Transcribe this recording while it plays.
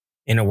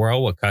In a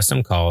world with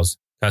custom calls,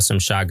 custom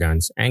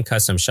shotguns, and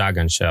custom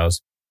shotgun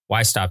shells,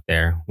 why stop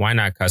there? Why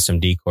not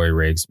custom decoy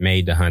rigs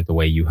made to hunt the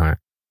way you hunt?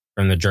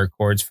 From the jerk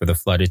cords for the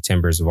flooded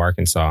timbers of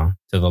Arkansas,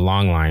 to the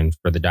long line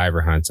for the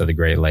diver hunts of the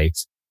Great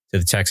Lakes, to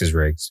the Texas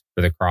rigs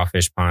for the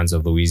crawfish ponds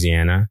of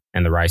Louisiana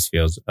and the rice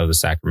fields of the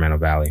Sacramento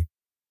Valley.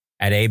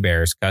 At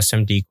A-Bears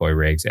Custom Decoy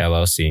Rigs,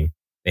 LLC,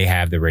 they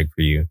have the rig for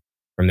you.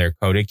 From their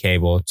coated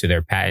cable to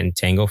their patent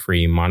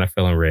tangle-free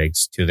monofilament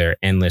rigs to their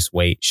endless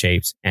weight,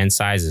 shapes, and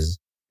sizes,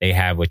 they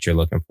have what you're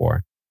looking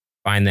for.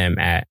 Find them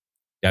at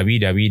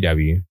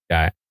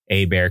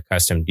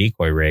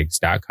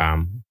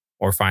www.abearcustomdecoyrigs.com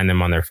or find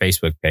them on their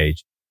Facebook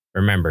page.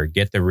 Remember,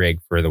 get the rig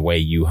for the way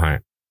you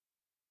hunt.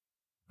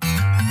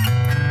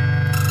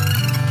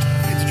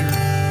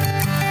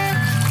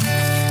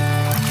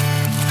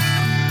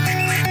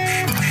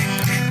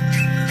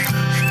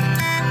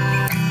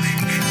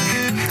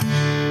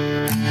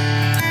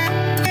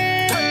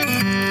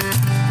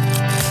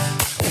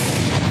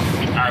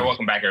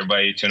 Welcome back,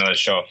 everybody, to another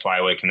show of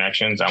Flyway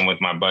Connections. I'm with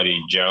my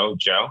buddy, Joe.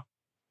 Joe?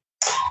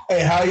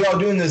 Hey, how y'all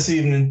doing this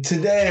evening?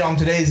 Today, on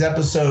today's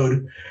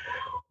episode,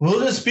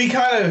 we'll just be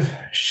kind of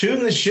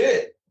shooting the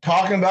shit,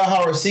 talking about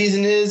how our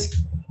season is.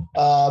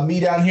 Me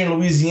down here in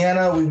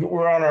Louisiana,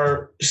 we're on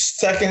our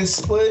second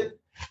split,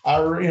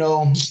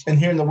 and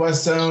here in the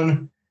West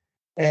Zone.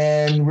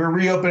 And we're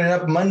reopening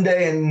up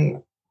Monday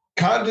and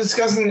kind of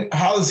discussing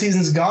how the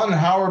season's gone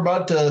and how we're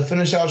about to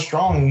finish out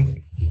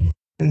strong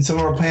in some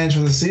of our plans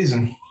for the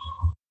season.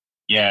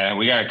 Yeah,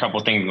 we got a couple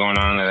things going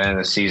on at the end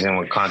of the season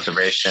with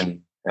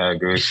conservation,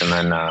 Goose, and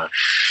then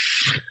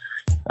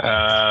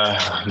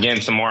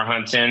getting some more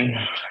hunts in.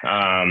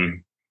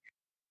 I'm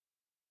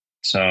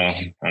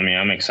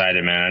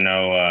excited, man. I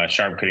know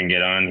Sharp couldn't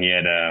get on. He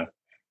had a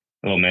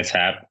little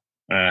mishap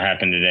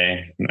happen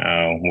today.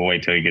 We'll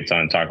wait till he gets on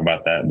and talk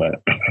about that.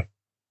 But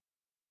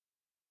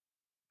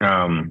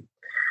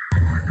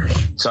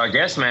so I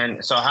guess,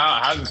 man. So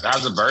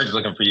how's the birds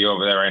looking for you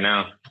over there right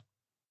now?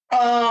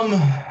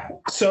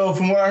 So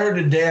from what I heard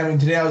today,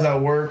 today I was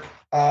at work.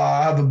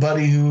 I have a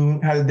buddy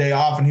who had a day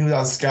off and he was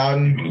out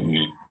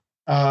scouting.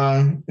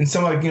 In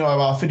some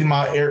about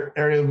 50-mile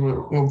area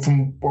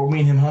from where we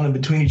and him hunted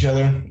between each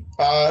other.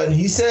 And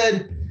he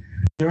said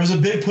there was a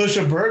big push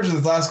of birds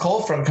with the last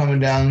cold front coming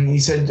down. He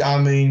said,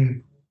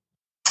 the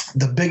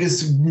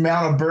biggest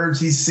amount of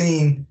birds he's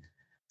seen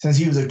since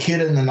he was a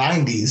kid in the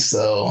 90s.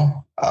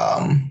 So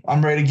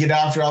I'm ready to get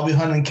after. I'll be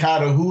hunting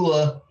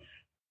Catahoula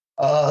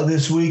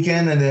this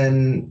weekend, and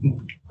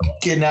then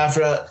getting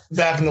after it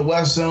back in the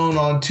West Zone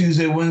on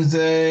Tuesday,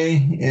 Wednesday,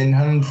 and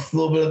hunting a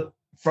little bit of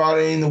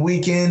Friday in the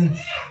weekend,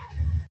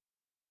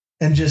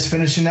 and just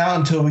finishing out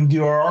until we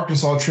do our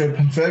Arkansas trip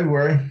in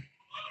February.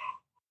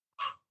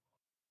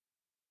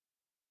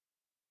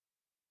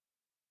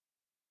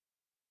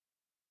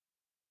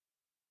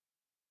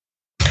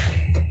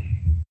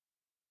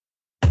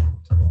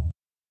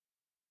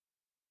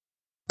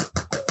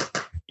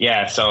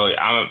 Yeah, so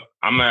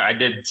I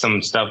did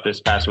some stuff this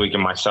past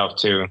weekend myself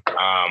too.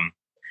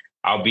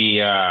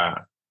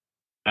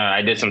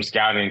 I did some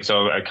scouting.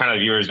 So kind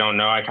of viewers don't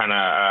know, I kind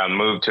of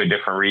moved to a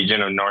different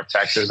region of North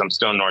Texas. I'm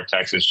still in North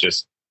Texas,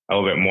 just a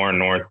little bit more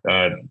north.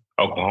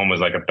 Oklahoma is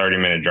like a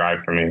 30-minute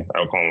drive for me,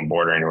 Oklahoma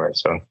border anyway.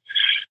 So,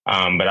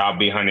 but I'll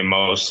be hunting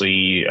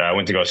mostly. I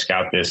went to go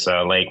scout this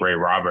Lake Ray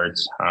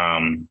Roberts.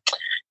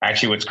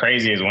 Actually, what's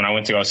crazy is when I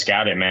went to go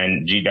scout it,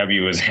 man,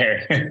 GW was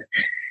there.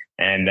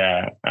 And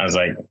I was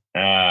like,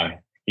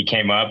 he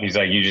came up, he's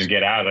like, you just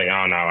get out. I was like,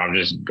 oh no, I'm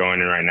just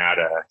going in right now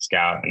to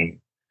scout, and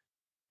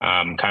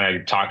kind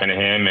of talking to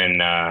him,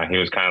 and he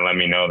was kind of letting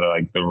me know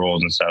the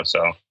rules and stuff.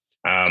 So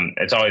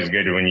it's always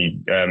good when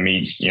you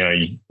meet,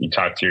 you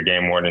talk to your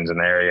game wardens in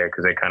the area,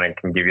 because they kind of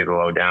can give you the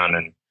lowdown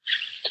and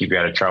keep you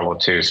out of trouble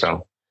too.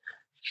 So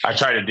I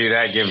tried to do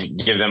that,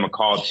 give them a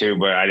call too,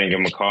 but I didn't give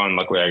them a call, and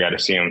luckily I got to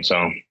see them.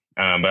 So,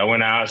 but I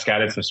went out,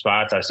 scouted some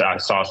spots. I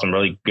saw some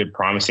really good,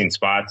 promising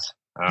spots.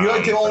 You're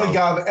like the only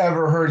guy I've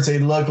ever heard say,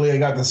 luckily I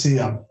got to see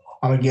him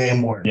on a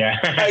game warden. Yeah.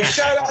 Hey,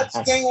 shout out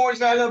to game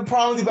wardens, man. I have a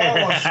problem with you, but I don't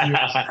want to see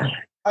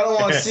you. I don't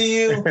want to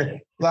see you.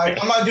 Like,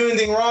 I'm not doing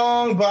anything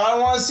wrong, but I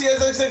don't want to see you.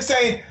 It's like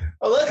saying,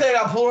 luckily I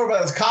got pulled over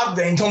by this cop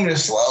today and told me to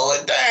slow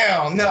it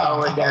down. No.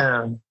 Slow it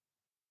down.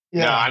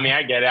 Yeah. No,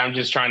 I get it. I'm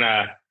just trying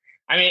to,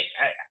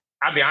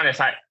 I'll be honest,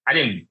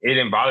 it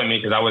didn't bother me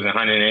because I wasn't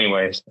hunting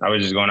anyways. I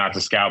was just going out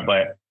to scout,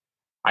 but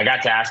I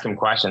got to ask him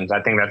questions.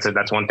 I think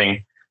that's one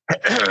thing.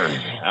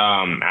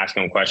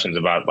 Asking questions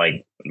about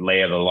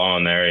lay of the law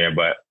in the area,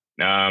 but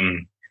I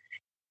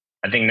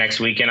think next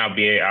weekend I'll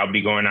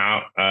be going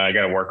out. I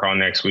got to work on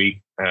next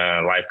week.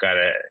 Life got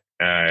a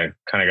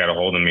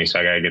hold of me, so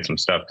I got to get some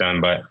stuff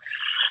done. But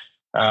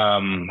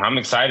I'm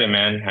excited,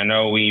 man. I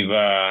know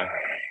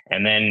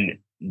and then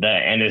the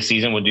end of the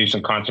season we'll do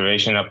some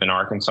conservation up in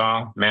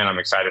Arkansas. Man, I'm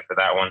excited for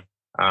that one.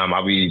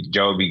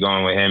 Joe will be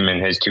going with him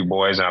and his two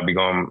boys, and I'll be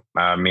going.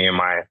 Me and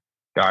my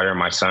daughter and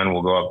my son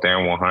will go up there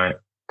and we'll hunt.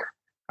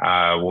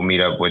 We'll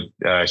meet up with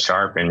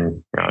Sharp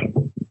and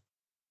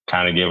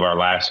kind of give our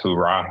last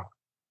hoorah.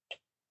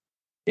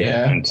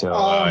 Yeah.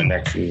 Until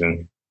next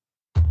season.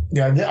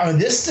 Yeah, I mean,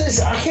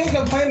 I can't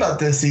complain about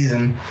this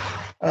season.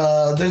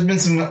 There's been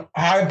some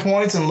high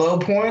points and low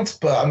points,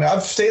 but I mean,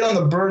 I've stayed on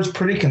the birds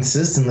pretty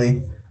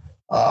consistently.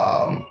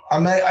 I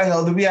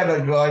know that we had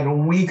like a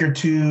week or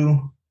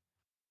two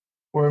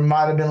where it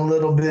might have been a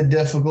little bit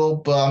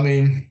difficult, but I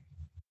mean,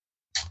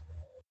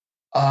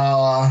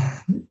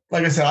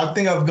 like I said, I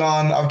think I've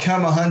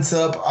counted my hunts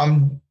up.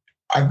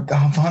 I've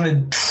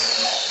hunted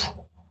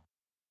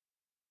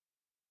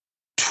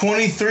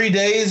 23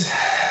 days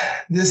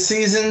this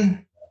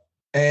season,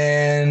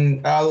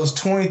 and out of those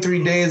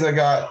 23 days, I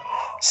got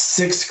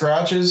 6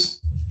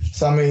 scratches.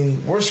 So I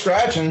mean, we're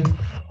scratching.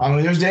 I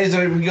mean, there's days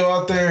that we go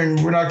out there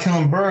and we're not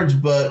killing birds,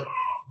 but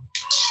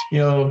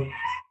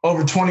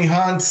over 20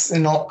 hunts,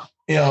 and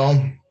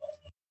I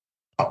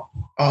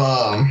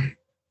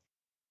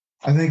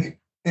think,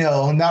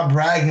 not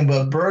bragging,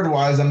 but bird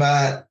wise, I'm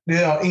at,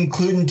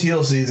 including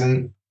teal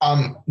season,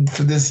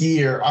 for this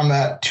year, I'm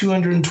at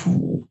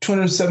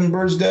 207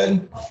 birds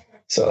dead.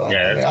 So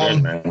yeah, that's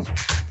good, man.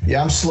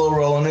 Yeah, I'm slow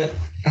rolling it.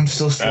 I'm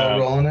still slow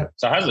rolling it.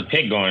 So how's the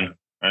pit going?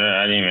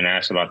 I didn't even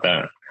ask about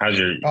that. How's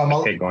your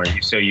pit going? Are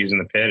you still using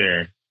the pit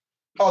or?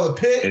 Oh, the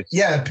pit?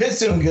 Yeah, the pit's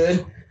doing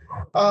good.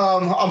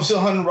 I'm still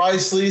hunting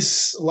rice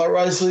lease.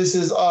 Rice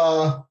leases.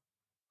 I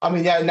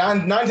mean, yeah,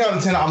 nine times out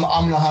of 10,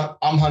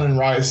 I'm hunting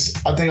rice.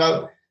 I think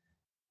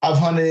I've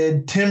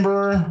hunted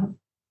timber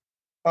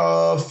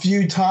a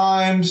few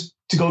times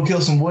to go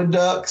kill some wood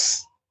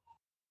ducks.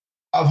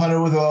 I've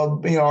hunted with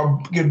a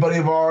good buddy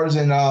of ours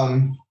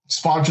and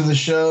sponsor of the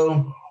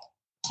show,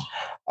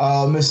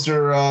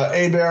 Mr.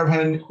 Abear. I've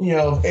hunted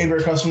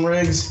Abear Custom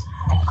Rigs,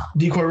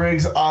 Decoy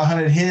Rigs. I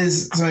hunted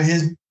some of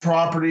his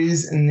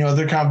properties, and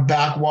they're kind of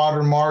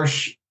backwater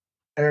marsh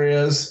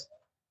areas.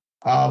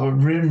 But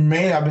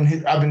mainly I've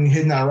been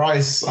hitting that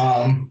rice,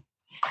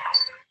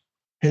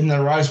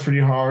 pretty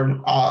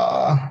hard.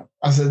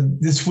 I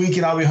said this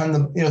weekend I'll be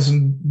hunting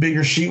some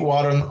bigger sheet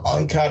water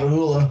on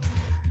Catahoula.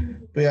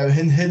 But yeah,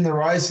 hitting the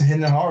rice and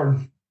hitting it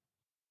hard.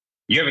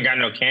 You haven't got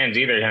no cans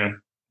either, huh?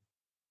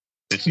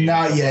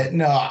 Not yet.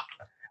 No. I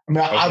mean,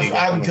 I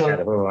haven't killed. I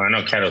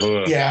know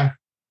Catahoula. Yeah.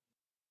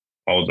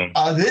 Hold them.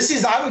 This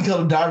season I haven't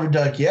killed a diver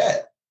duck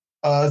yet.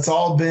 It's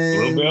all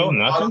been bluebill,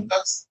 nothing.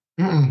 But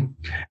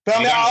I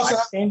mean, I also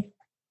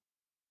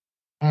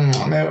I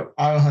haven't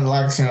hunted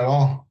Laxine at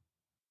all.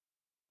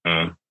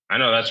 I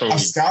know that's what I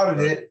scouted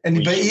it,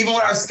 but even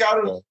when I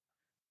scouted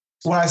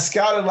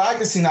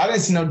Laxine, I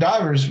didn't see no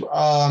divers.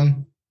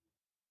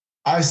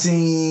 I've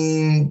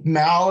seen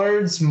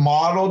mallards,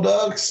 mottle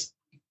ducks,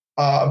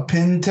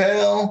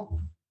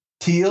 pintail,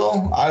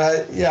 teal.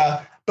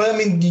 But I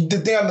mean, the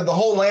thing about the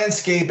whole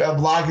landscape of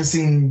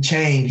Laxine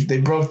changed.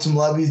 They broke some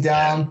levees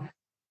down,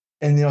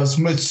 and it's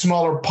much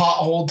smaller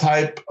pothole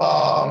type,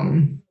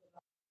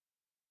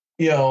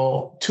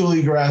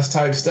 tule grass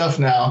type stuff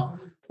now,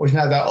 which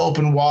not that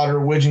open water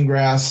widgeon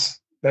grass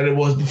that it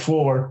was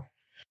before.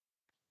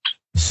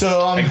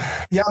 So I mean,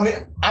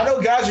 I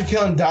know guys are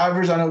killing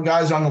divers. I know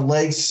guys on the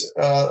lakes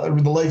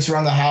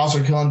around the house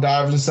are killing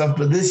divers and stuff.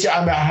 But this year,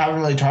 I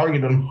haven't really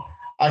targeted them.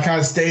 I kind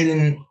of stayed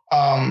in.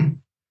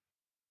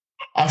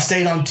 I've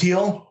stayed on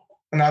teal,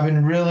 and I've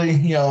been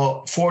really,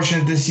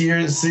 fortunate this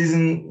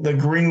season. The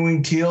green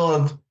wing teal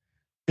have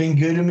been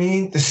good to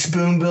me. The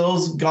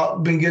spoonbills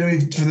been good to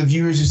me. For the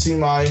viewers who see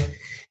my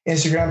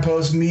Instagram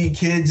post, me,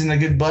 kids, and a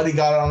good buddy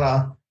got on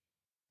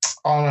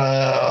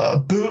a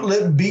boot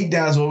lip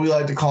beatdown is what we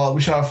like to call it.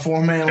 We shot a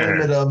 4-man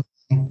limit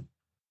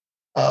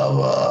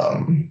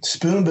of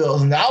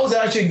spoonbills, and that was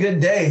actually a good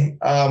day.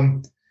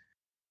 Man,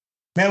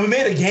 we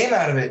made a game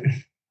out of it.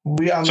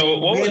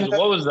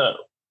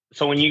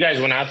 So when you guys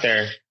went out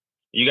there,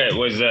 you guys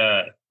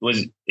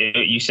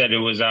you said it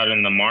was out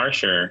in the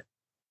marsh or?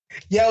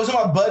 Yeah, it was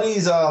my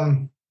buddy's.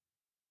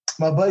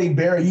 My buddy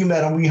Barry, you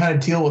met him. We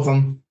hunted teal with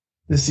him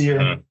this year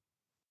at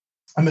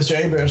Mr.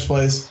 Abear's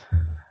place.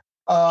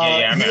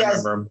 I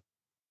remember him.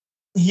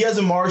 He has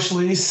a marsh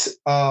lease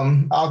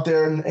out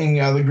there in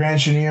the Grand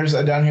Cheniers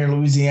down here in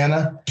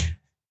Louisiana,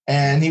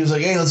 and he was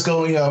like, "Hey, let's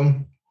go."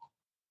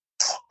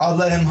 I'll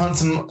let him hunt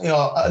some,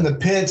 in the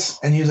pits,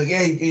 and he was like,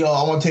 "Hey,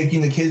 I want to take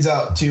you and the kids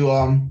out to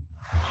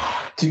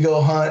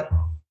go hunt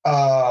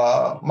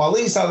my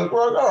lease." I was like,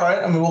 "Well, all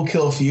right. I mean, we'll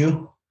kill a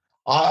few."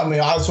 I mean,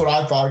 that's what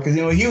I thought because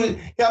he was.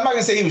 Yeah, I'm not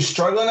gonna say he was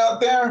struggling out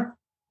there,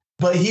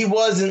 but he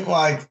wasn't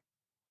like.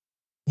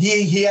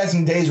 He had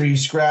some days where he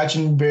was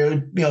scratching,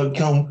 barely,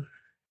 killing,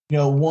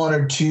 1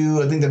 or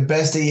 2. I think the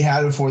best day he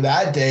had before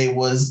that day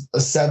was a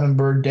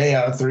 7-bird day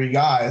out of 3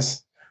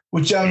 guys,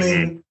 which I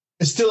mean,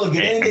 it's still a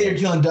good. Any day you're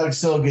killing ducks,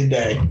 still a good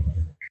day.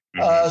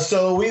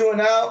 So we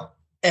went out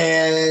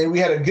and we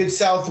had a good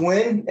south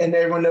wind, and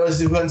everyone knows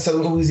who went in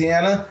southern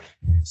Louisiana,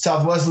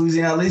 southwest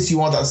Louisiana at least. You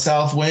want that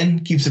south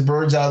wind, keeps the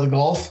birds out of the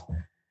Gulf.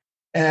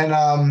 And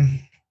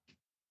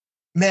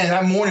man,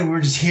 that morning we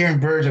were just hearing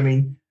birds. I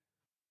mean.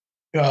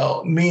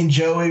 Me and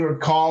Joey were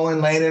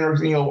calling, Landon, or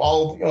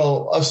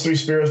all us 3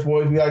 Spirits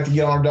boys. We like to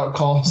get on our duck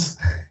calls,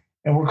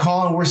 and we're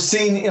calling. We're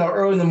seeing,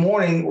 early in the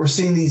morning, we're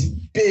seeing these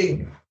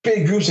big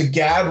groups of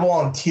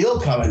gadwall and teal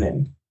coming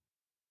in.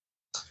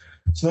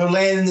 So they're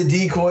landing the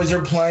decoys,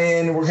 they're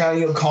playing. We're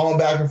kind of calling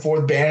back and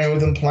forth, banning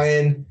with them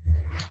playing.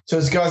 So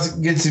it's guys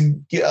gets to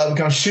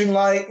become shooting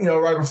light,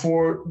 right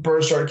before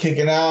birds start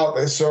kicking out.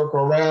 They circle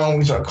around.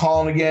 We start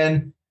calling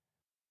again.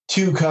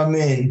 2 come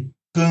in.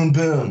 Boom,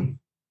 boom.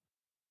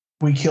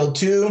 We kill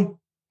 2.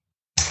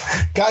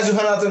 Guys who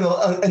hunt out there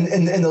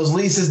in those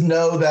leases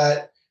know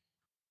that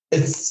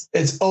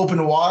it's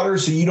open water,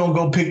 so you don't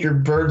go pick your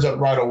birds up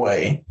right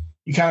away.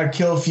 You kind of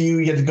kill a few.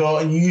 You get to go,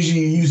 and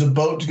usually you use a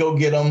boat to go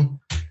get them.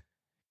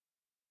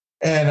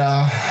 And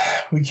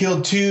we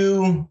killed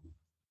 2.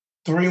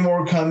 3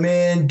 more come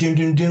in. Doom,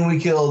 doom, doom. We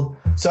killed.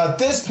 So at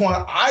this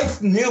point, I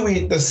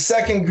knew the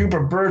second group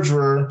of birds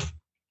were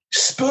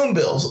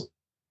spoonbills.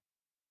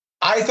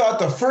 I thought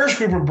the first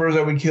group of birds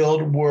that we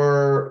killed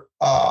were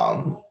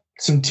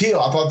some teal.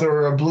 I thought they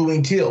were a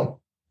blue-winged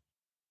teal.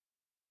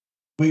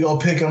 We go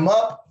pick them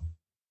up.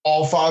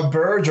 All 5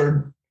 birds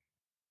are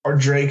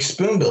Drake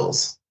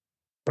spoonbills.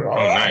 Oh,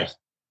 nice.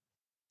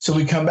 So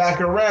we come back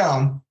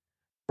around.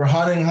 We're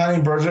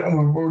hunting birds,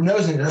 and we're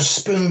noticing there's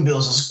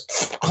spoonbills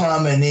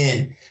coming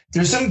in.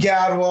 There's some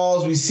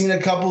gadwalls. We've seen a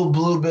couple of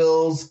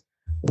bluebills.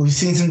 We've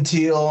seen some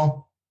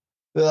teal.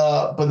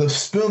 But the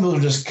spoonbills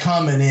are just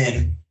coming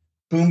in.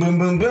 Boom, boom,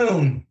 boom,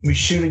 boom. We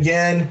shoot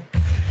again.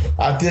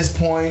 At this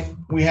point,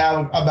 we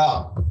have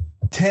about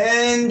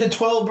 10 to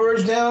 12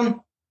 birds down.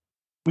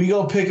 We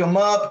go pick them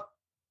up,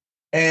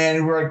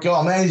 and we're like,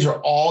 oh, man, these are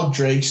all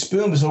Drake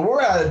spoonbills. So we're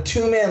at a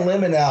 2-man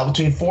limit now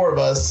between 4 of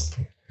us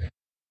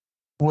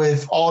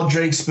with all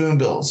Drake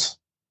spoonbills.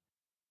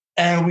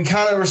 And we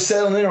kind of were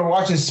settling in, we're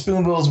watching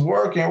spoonbills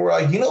work, and we're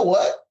like, you know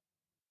what?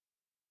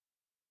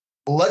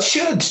 Let's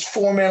shoot a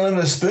 4-man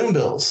limit of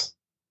spoonbills.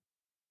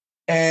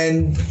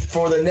 And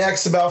for the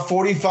next about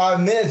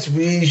 45 minutes,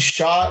 we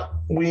shot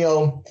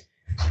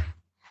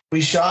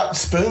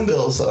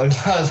spoonbills.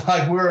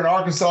 Like we were in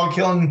Arkansas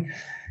killing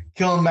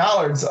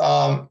mallards.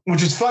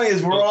 Which is funny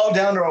is we're all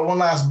down to our one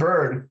last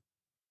bird.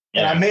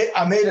 Yeah. And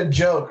I made a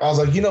joke. I was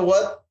like, you know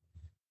what?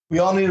 We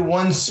all needed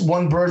one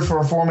bird for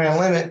a 4-man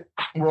limit.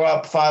 We're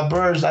up 5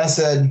 birds. I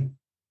said,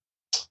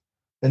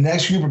 the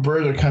next group of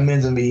birds that come in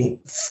is going to be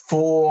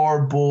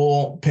 4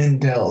 bull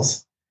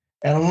pintails.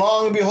 And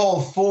lo and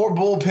behold, 4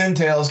 bull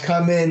pintails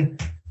come in,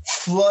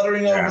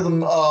 fluttering over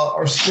them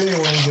or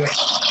spinning wings.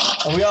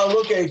 And we all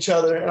look at each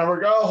other and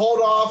we're going, hold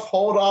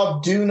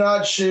off, do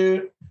not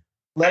shoot,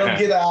 let them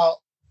get out.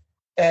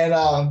 And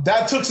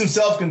that took some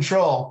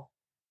self-control.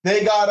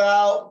 They got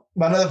out,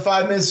 about another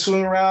 5 minutes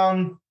swimming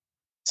around.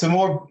 Some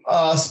more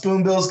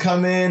spoonbills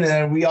come in,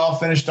 and we all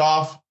finished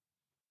off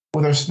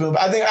with our spoon.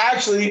 I think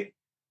actually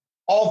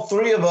all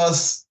 3 of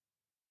us,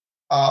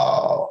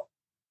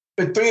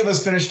 but 3 of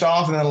us finished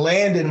off, and then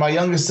Landon, my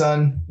youngest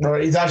son, or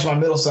he's actually my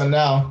middle son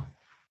now.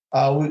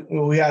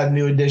 We had a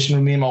new addition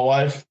with me and my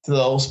wife to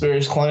the Old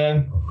Spirits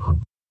clan.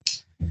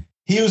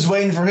 He was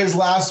waiting for his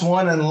last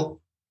one, and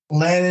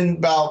Landon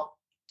about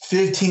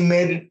 15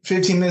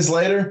 minutes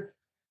later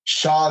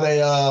shot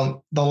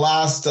the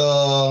last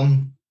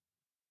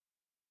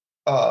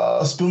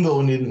spoonbill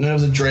we needed, and it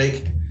was a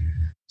Drake.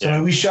 So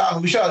yeah. we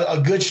shot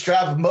a good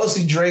strap of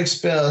mostly Drake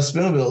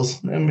spoonbills.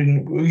 I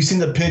mean, we've seen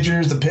the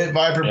pictures, the Pit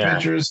Viper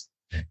pictures.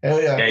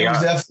 Hell yeah,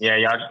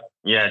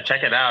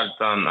 check it out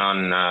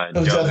on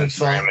Joe's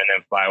Instagram and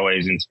then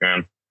Flyway's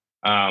Instagram.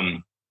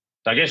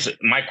 So I guess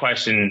my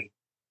question: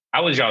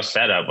 how was y'all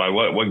set up? Like,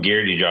 what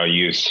gear did y'all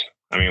use?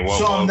 I mean, what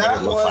did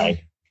it look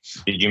like?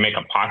 Did you make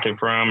a pocket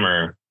for them,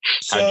 or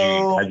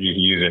how'd you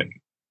use it?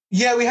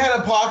 Yeah, we had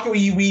a pocket.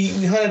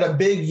 We hunted a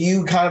big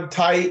U kind of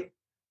tight.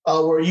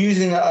 We're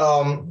using, it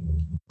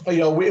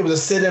was a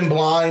sit-in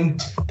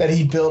blind that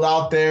he built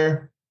out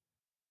there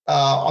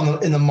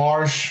in the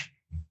marsh,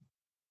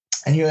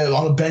 and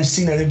on the bench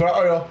scene. And everything.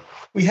 But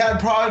we had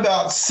probably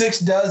about 6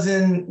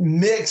 dozen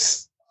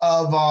mix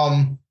of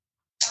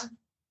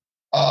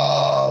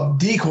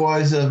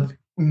decoys of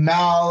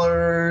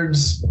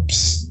mallards,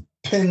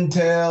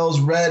 pintails,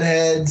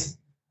 redheads,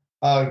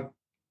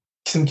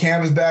 some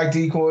canvasback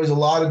decoys, a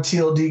lot of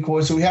teal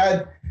decoys. So we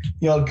had,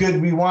 we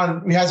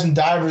had some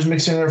divers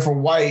mixed in there for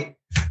white.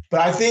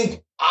 But I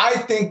think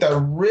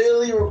that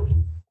really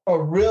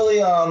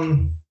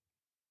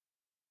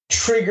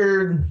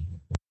triggered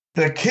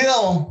the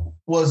kill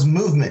was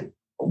movement.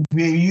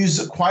 We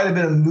used quite a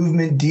bit of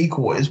movement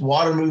decoys,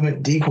 water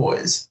movement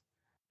decoys.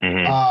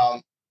 Mm-hmm.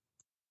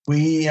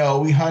 We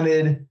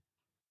hunted.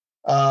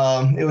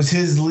 It was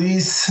his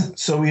lease,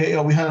 so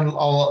we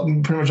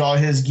hunted pretty much all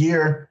his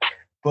gear.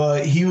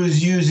 But he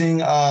was using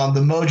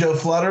the Mojo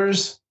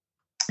flutters.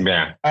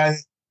 Yeah. And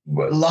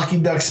Lucky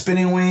Duck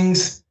spinning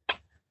wings,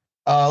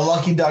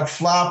 Lucky Duck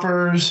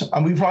flappers.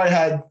 We probably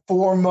had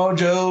 4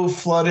 Mojo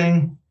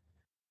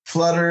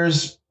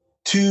flutters,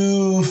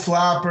 2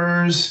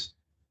 flappers.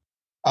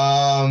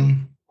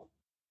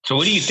 So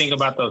what do you think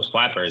about those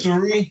flappers?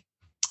 3.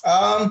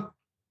 Hold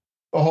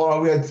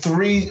on. We had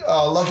 3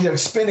 Lucky Duck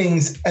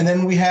spinnings, and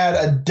then we had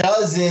a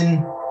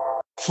dozen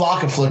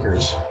flock of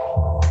flickers.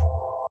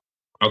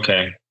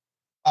 Okay.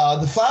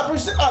 The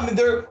flappers,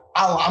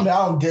 I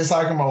don't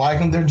dislike them or like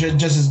them. They're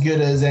just as good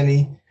as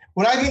any.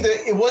 when I think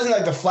that it wasn't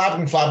like the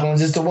flapping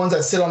ones, it's the ones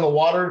that sit on the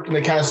water and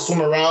they kind of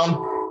swim around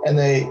and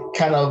they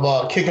kind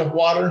of kick up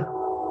water.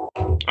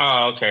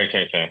 Oh,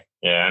 okay.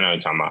 Yeah, I know what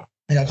you're talking about.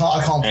 Yeah, I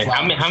call them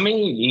floppers. How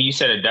many? You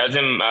said a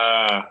dozen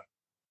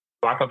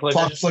Flocka flickers?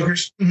 Flocka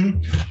flickers.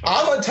 Mm-hmm.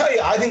 I'm going to tell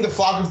you, I think the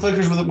Flocka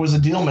flickers was a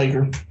deal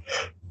maker.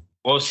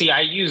 Well, see,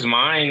 I used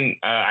mine.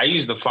 I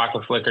used the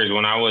Flocka flickers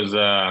when I was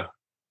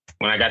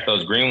when I got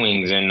those green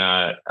wings in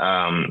the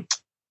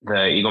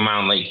Eagle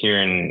Mountain Lake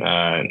here in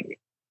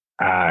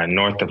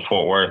north of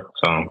Fort Worth.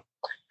 So,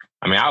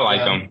 I mean, I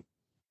like them.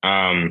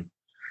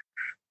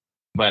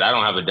 But I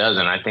don't have a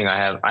dozen. I think I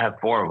have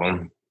 4 of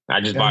them. I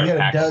just bought a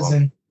pack of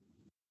them.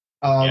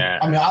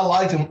 I mean, I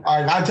like them.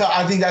 I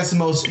think that's the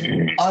most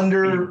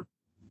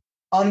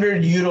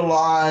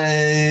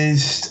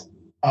underutilized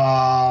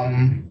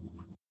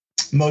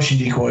motion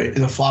decoy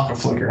is a Flocka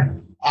flicker.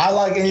 I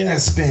like anything that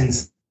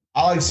spins.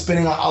 I like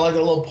spinning. I like a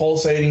little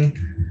pulsating.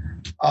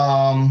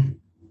 I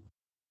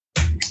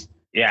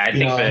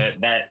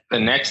think that the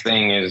next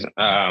thing is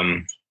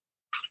I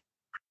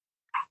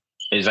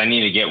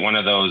need to get one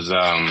of those.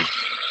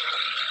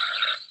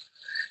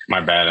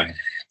 My bad.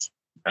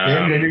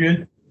 You're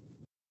good.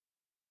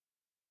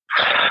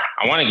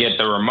 I want to get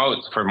the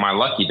remotes for my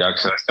Lucky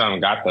Ducks, so I still haven't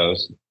got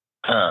those.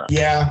 But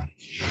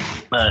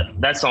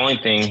that's the only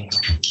thing.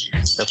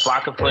 The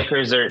Flocka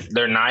flickers,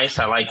 they're nice.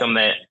 I like them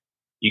that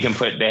you can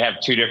put. They have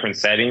 2 different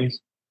settings,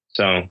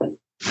 so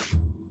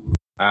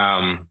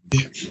and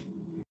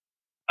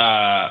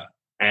I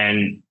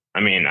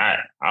mean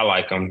I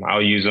like them.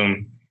 I'll use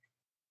them.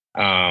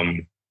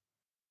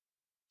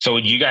 So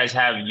you guys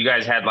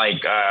had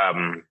like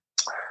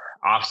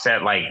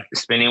offset like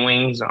spinning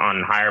wings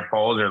on higher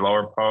poles or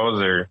lower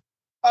poles or?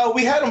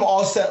 We had them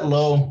all set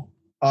low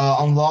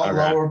on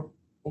lower.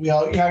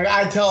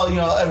 I tell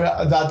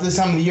about this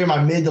time of the year,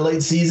 my mid to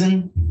late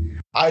season,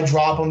 I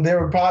drop them. They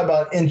were probably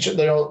about an inch.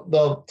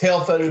 The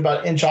tail feathers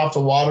about an inch off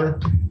the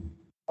water.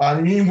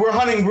 We're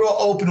hunting real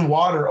open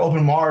water,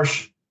 open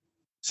marsh.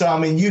 So I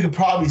mean, you could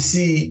probably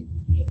see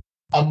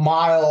a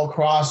mile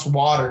across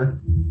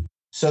water.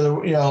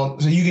 So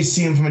so you could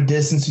see them from a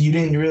distance. So you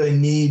didn't really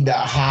need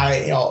that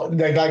high.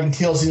 Like I can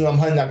still see when I'm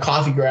hunting that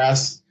coffee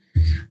grass.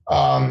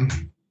 So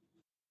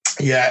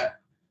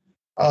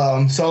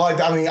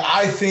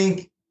I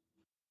think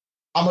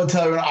I'm gonna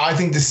tell you, I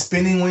think the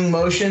spinning wing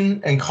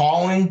motion and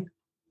calling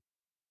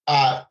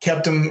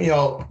kept them,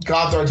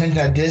 got their attention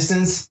at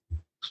distance.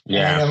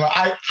 Yeah. And,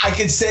 I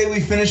could say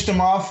we finished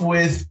them off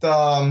with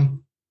the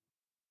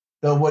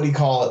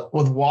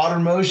with water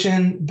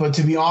motion. But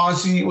to be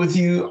honest with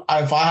you,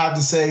 if I have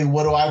to say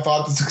what do I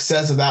thought the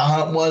success of that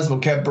hunt was,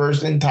 what kept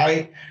bursting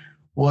tight,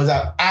 was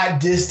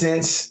at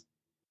distance.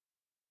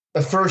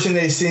 The first thing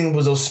they seen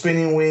was those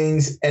spinning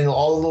wings and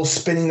all the little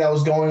spinning that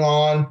was going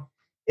on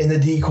in the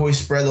decoy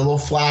spread, the little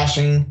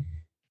flashing,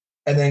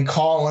 and then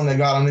calling that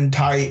got them in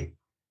tight,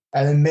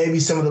 and then maybe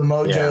some of the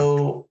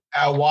mojo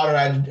water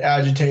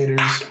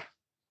agitators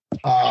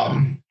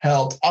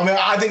helped. I mean,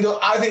 I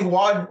think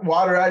water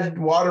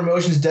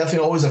motion is definitely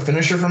always a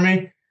finisher for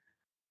me.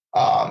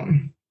 But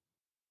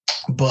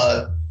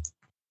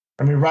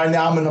I mean, right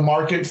now I'm in the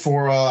market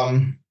for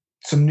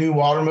some new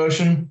water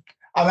motion.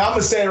 I mean, I'm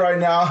gonna say it right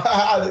now.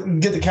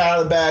 Get the cat out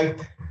of the bag.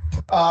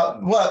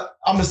 What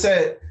I'm gonna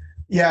say it.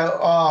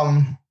 Yeah,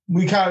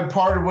 we kind of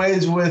parted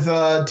ways with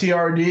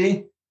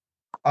TRD.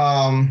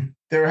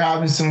 They're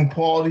having some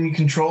quality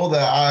control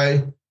that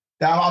I'm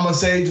gonna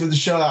say for the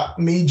show that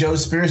me, Joe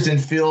Spears,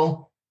 didn't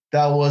feel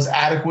that was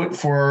adequate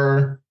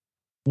for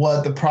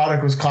what the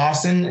product was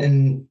costing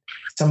and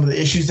some of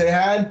the issues they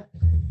had.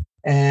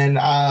 And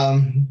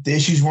the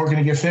issues weren't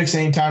going to get fixed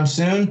anytime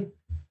soon.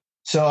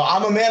 So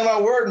I'm a man of my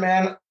word,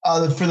 man.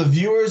 For the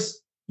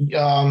viewers,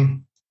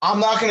 I'm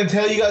not going to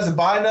tell you guys to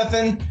buy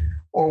nothing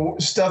or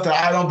stuff that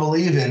I don't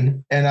believe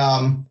in.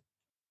 And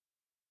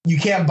you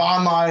can't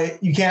buy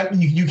you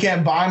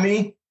can't buy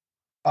me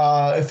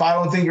if I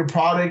don't think your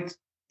product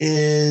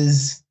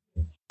is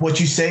what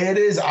you say it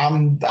is.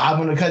 I'm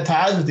going to cut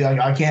ties with you.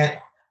 I can't.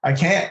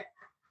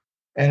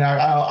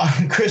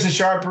 And Chris and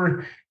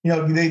Sharper,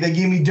 they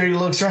give me dirty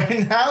looks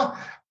right now.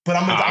 But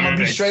I'm gonna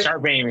be straight.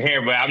 Sharp ain't even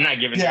here, but I'm not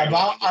giving. Yeah,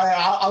 but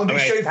I'm gonna be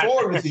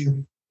straightforward with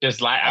you.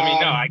 Just like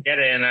no, I get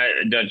it, and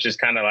I just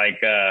kind of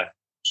like, I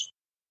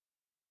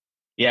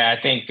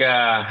think,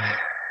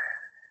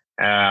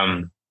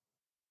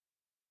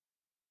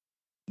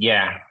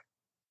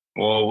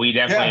 Well, we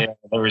definitely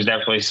there was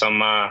definitely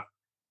some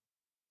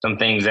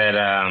things that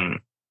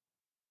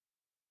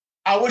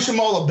I wish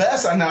them all the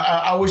best.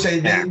 I wish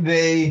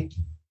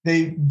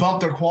they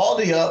bumped their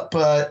quality up,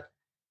 but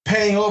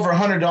paying over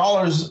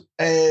 $100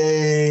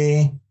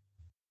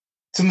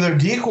 some of their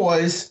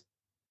decoys,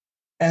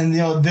 and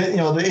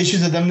the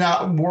issues of them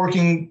not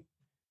working,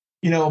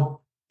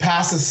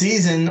 past the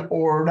season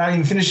or not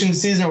even finishing the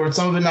season, or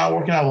some of it not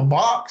working out of a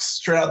box,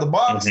 straight out the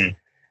box. Mm-hmm.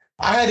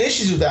 I had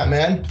issues with that,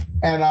 man,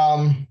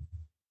 and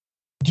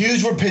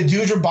dudes were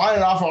buying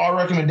it off of our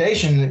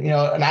recommendation,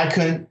 and I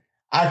couldn't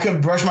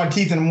brush my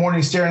teeth in the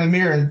morning, stare in the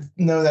mirror, and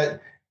know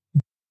that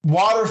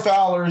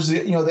waterfowlers,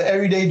 the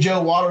everyday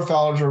Joe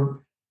waterfowlers are,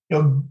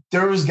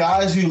 there was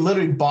guys who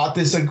literally bought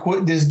this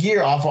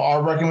gear off of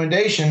our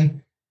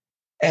recommendation,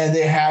 and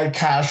they had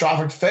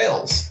catastrophic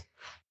fails.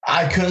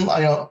 I couldn't,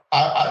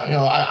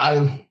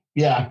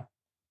 yeah,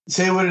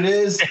 say what it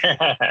is.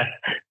 Yeah.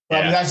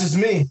 I mean, that's just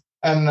me,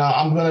 and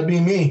I'm gonna be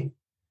me.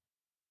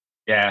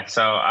 Yeah.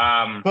 So,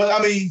 but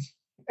I mean,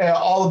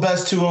 all the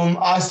best to them.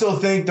 I still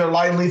think their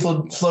light and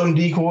lethal floating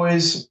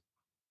decoys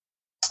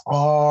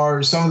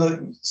are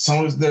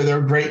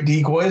they're great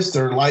decoys.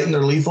 They're light and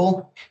they're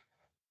lethal,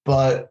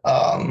 but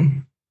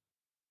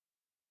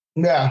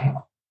yeah,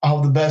 I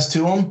hope the best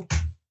to them.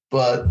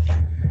 But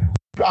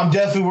we're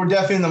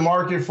definitely in the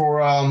market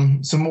for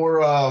some more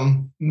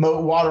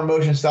water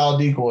motion style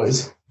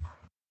decoys.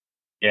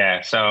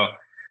 Yeah. So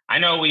I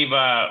know we've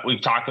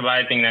talked about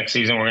it. I think next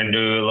season we're going to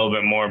do a little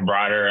bit more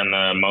broader on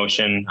the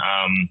motion.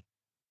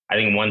 I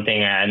think one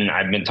thing, and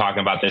I've been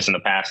talking about this in the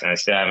past, and I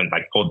still haven't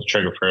pulled the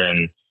trigger for it,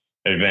 and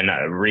there's been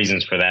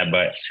reasons for that.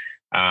 But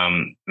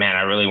man,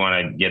 I really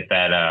want to get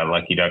that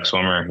Lucky Duck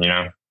swimmer,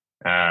 to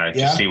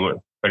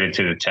put it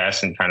to the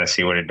test and kind of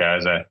see what it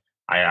does.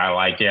 I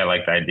like it. I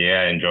like the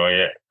idea. I enjoy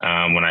it.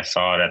 When I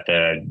saw it at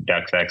the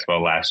Ducks Expo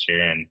last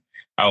year, and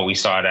we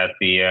saw it at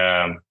the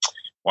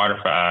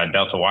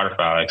Delta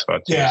Waterfowl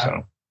Expo too. Yeah.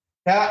 So.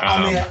 Yeah,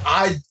 I mean,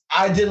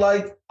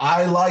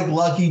 I like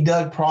Lucky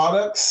Duck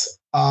products.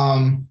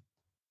 Everyone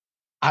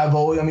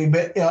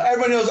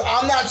knows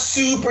I'm not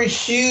super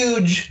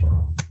huge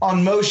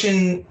on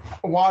motion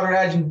water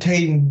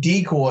agitating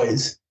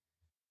decoys.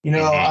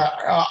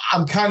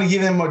 I'm kind of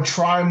giving them a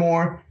try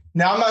more.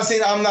 Now, I'm not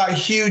saying I'm not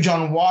huge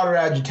on water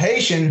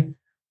agitation,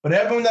 but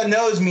everyone that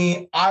knows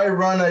me, I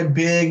run a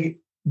big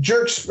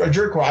jerk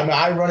cord. I mean,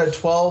 I run a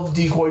 12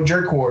 decoy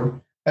jerk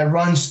cord that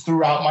runs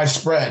throughout my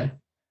spread.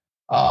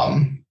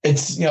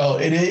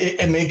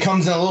 It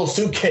comes in a little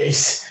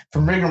suitcase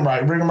from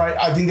Rig'em-Right. Rig'em-Right,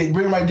 I think that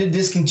Rig'em-Right did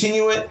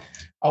discontinue it.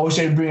 I wish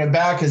they'd bring it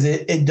back because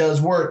it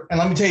does work. And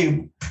let me tell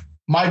you,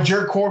 my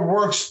jerk cord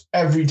works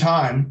every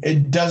time.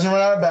 It doesn't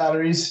run out of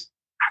batteries.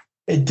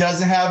 It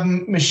doesn't have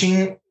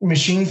machine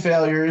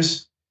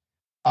failures.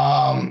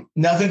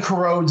 Nothing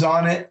corrodes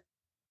on it.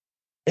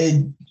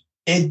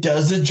 It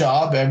does the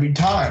job every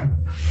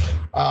time.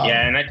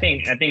 And I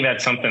think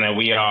that's something that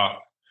we all,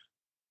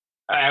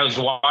 as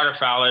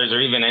waterfowlers or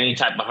even any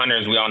type of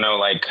hunters, we all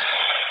know,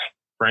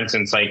 for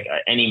instance,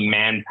 any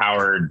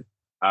man-powered,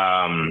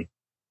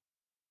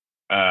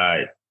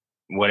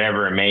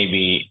 whatever it may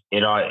be,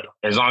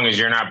 as long as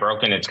you're not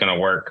broken, it's going to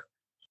work.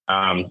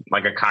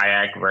 Like a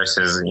kayak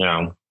versus,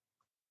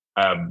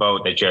 a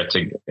boat that you have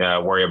to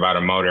worry about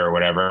a motor or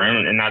whatever.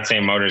 And not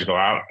saying motors go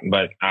out,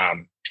 but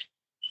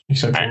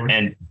except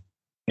mine.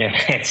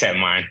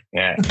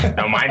 Yeah,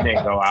 no, mine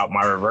didn't go out.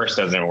 My reverse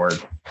doesn't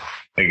work.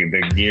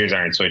 The gears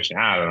aren't switching.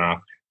 I don't know.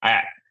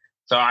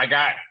 So I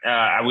got.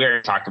 We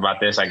already talked about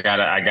this. I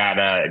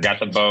got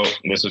the boat.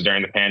 This was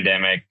during the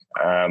pandemic.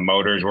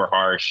 Motors were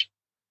harsh,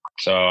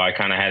 so I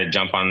kind of had to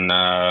jump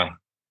on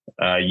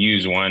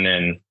use one.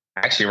 And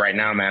actually, right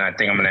now, man, I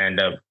think I'm gonna end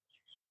up.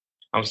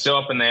 I'm still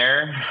up in the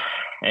air.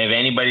 If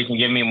anybody can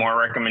give me more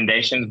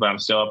recommendations, but I'm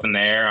still up in the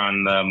air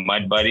on the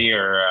Mud Buddy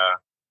or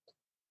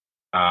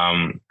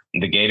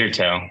the Gator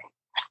Tail.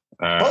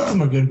 Both of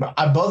them are good. Both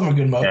of them are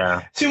good motors.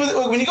 Yeah. See,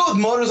 when you go with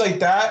motors like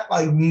that,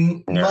 like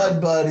Mud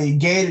Buddy,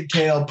 Gator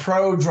Tail,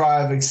 Pro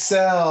Drive,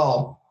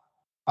 Excel,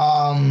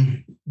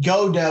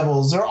 Go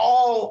Devils, they're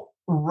all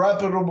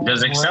reputable.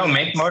 Does Excel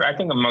make motor? I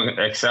think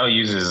Excel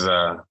uses.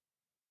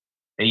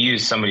 They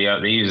use somebody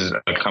else. They use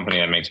a company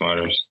that makes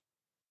motors.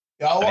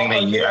 I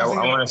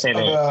want to say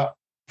that.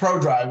 Pro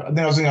Drive. I think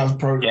I was thinking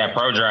Pro Drive. Yeah,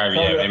 Pro Drive.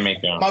 They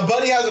make them. My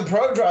buddy has a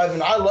Pro Drive,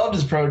 and I loved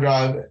his Pro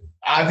Drive.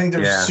 I think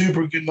they're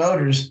super good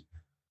motors.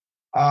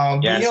 Go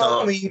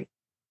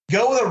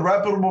with a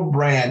reputable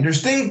brand.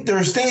 There's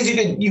things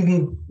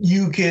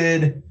you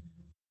could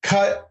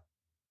cut.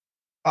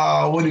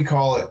 What do you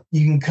call it?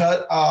 You can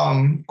cut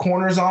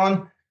corners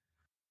on,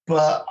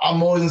 but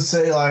I'm always gonna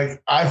say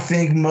I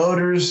think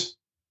motors,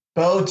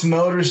 boats,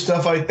 motors,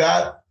 stuff like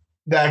that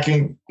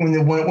can when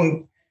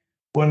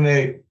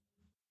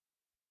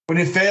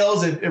it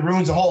fails, it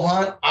ruins the whole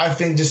hunt. I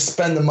think just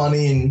spend the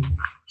money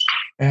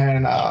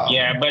and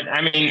but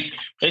I mean,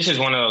 this is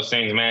one of those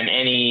things, man.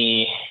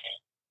 Anything's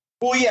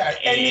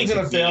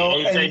gonna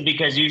fail.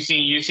 Because you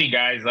see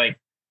guys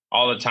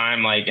all the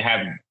time,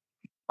 have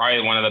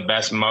probably one of the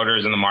best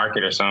motors in the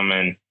market or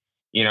something,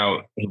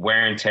 and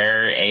wear and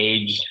tear,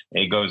 age,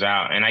 it goes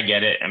out. And I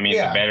get it. I mean,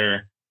 it's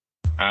better.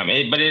 But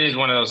it is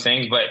one of those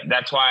things. But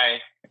that's why,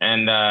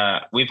 and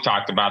we've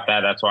talked about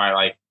that. That's why,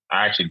 I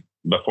actually,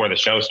 before the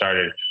show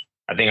started,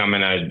 I think I'm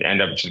gonna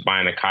end up just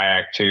buying a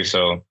kayak too.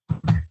 So,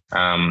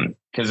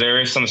 because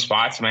there is some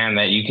spots, man,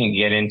 that you can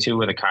get into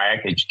with a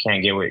kayak that you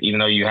can't get with, even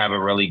though you have a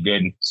really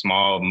good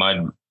small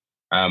mud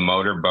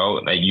motor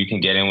boat that you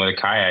can get in with a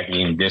kayak.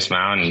 You can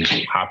dismount and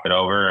hop it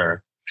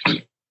over.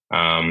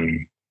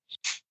 And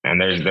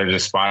there's a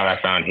spot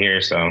I found here,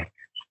 so I'm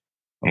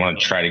gonna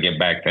try to get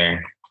back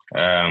there.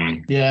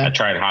 I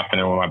tried hopping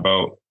in with my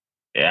boat.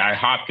 Yeah, I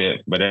hopped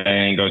it, but it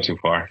didn't go too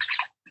far.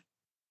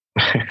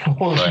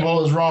 What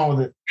was wrong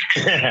with it?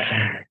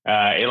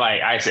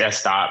 I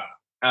stopped.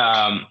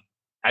 I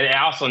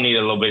also need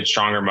a little bit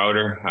stronger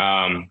motor.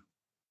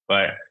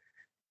 But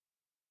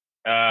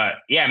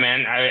yeah,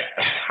 man,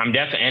 I'm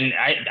definitely, and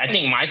I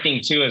think my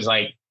thing too is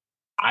like,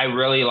 I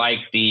really like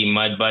the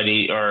Mud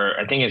Buddy, or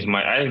I think it's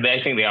Mud. I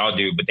think they all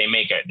do, but they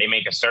make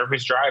a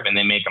surface drive and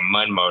they make a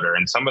mud motor,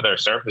 and some of their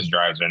surface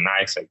drives are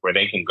nice, like where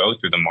they can go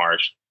through the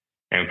marsh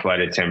and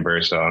flooded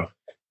timber. So,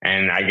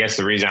 and I guess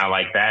the reason I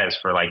like that is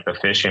for like the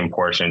fishing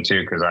portion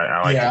too, because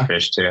I like to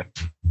fish too.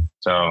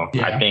 So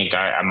I think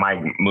I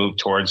might move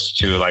towards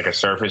to like a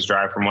surface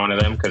drive from one of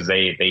them, because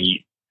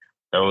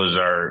those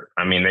are,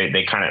 I mean,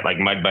 they kind of like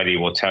Mud Buddy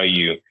will tell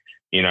you,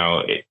 you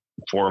know,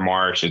 for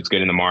marsh, it's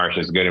good in the marsh,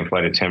 it's good in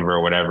flooded timber, or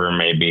whatever it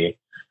may be.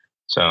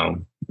 So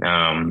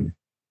I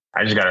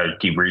just gotta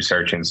keep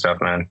researching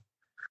stuff, man.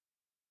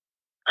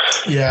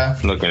 Yeah,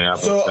 looking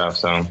up and stuff.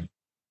 So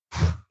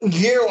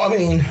gear, I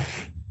mean,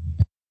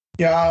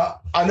 yeah,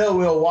 I know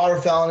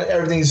waterfowl,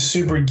 everything's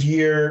super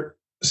gear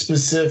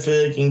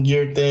specific and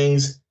geared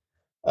things.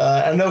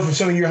 I know for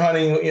some of your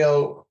hunting,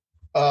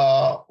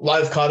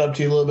 life caught up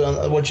to you a little bit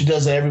on what you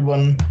does to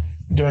everyone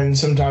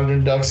sometimes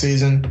during duck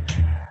season.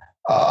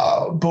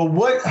 But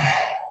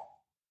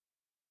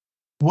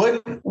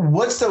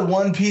what's the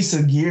one piece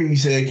of gear you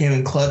say that came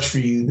in clutch for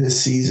you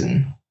this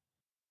season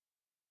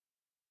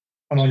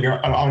on your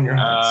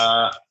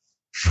hunts?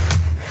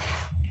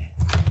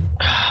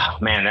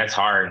 Man, that's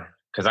hard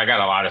because I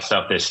got a lot of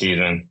stuff this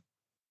season.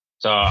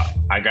 So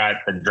I got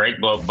the Drake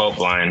boat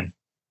blind.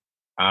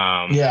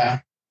 When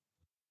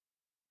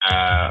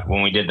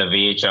we did the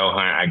VHO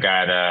hunt, I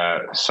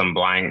got some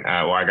blind.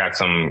 I got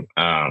some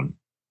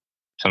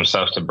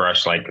stuff to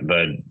brush like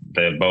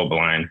the boat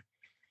blind.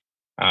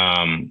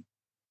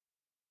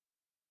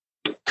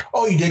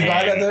 Oh, you did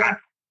buy that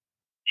there?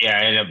 Yeah,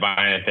 I ended up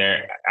buying it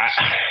there.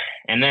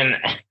 And then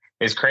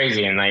it's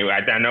crazy, and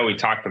I know we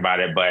talked about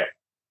it, but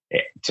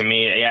to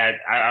me,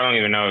 I don't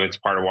even know if it's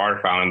part of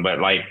waterfowling, but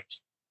like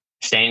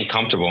staying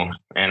comfortable.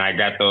 And I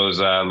got those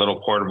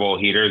little portable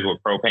heaters with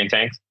propane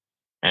tanks,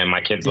 and my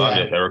kids loved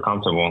it. They were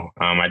comfortable.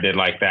 I did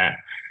like that.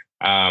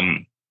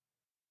 Man,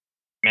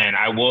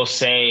 I will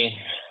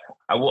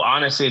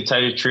honestly tell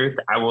you the truth.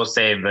 I will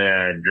say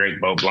the Drake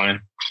boat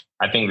blind.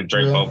 I think the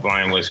Drake boat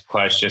blind was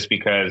clutch just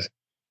because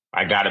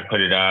I got to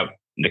put it up.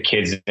 The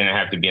kids didn't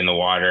have to be in the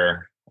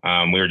water.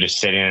 We were just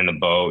sitting in the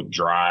boat,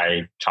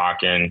 dry,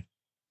 talking,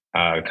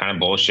 kind of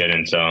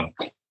bullshitting. So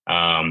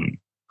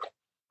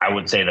I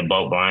would say the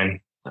boat blind.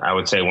 I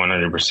would say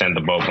 100%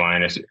 the boat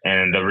blind is,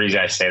 and the reason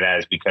I say that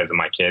is because of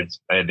my kids,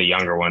 the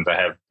younger ones. I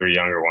have 3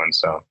 younger ones.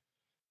 So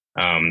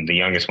the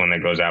youngest one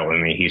that goes out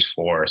with me, he's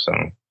 4. So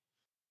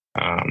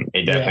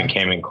it definitely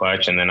came in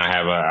clutch. And then I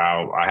have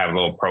a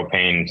little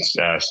propane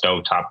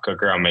stove top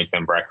cooker. I'll make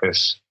them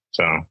breakfast.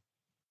 So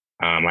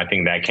I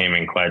think that came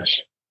in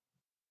clutch.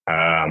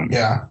 But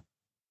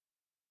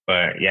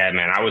yeah,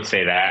 man, I would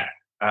say that.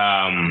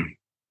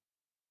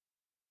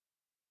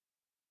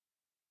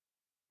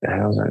 The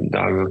hell's that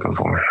dog looking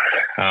for?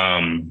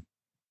 I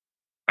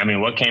mean,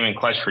 what came in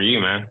clutch for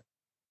you, man?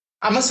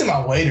 I'm gonna say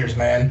my waders,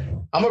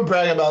 man. I'm gonna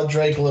brag about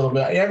Drake a little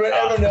bit.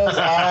 Everyone knows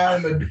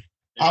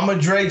I'm a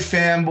Drake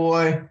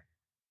fanboy.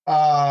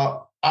 I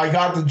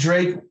got the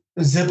Drake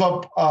zip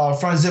up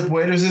front zip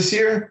waders this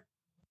year,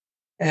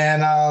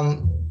 and I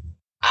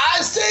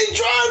stayed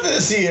dry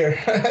this year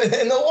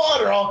in the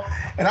water.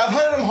 And I've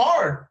hunted them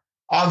hard.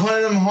 I've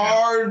hunted them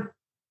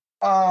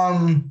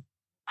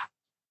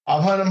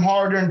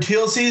hard during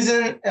teal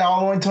season and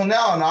all the way until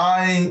now, and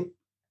I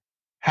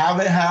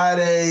haven't had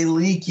a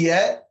leak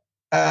yet.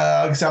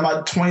 Because I'm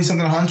about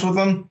 20-something hunts with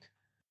them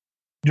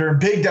during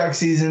big duck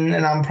season,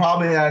 and I'm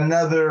probably at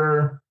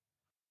another.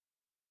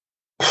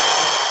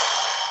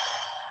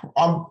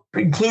 I'm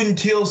including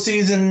teal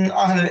season.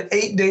 I hunted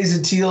 8 days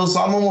of teal, so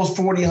I'm almost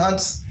 40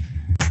 hunts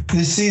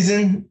this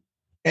season,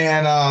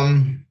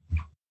 and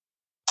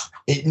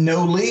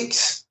no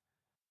leaks.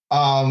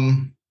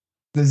 The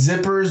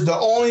zippers,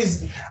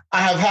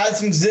 I have had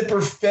some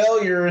zipper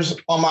failures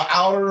on my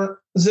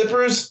outer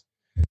zippers,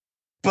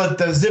 but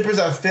the zippers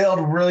that failed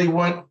really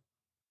went.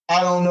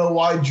 I don't know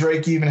why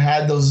Drake even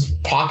had those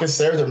pockets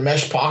there. They're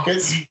mesh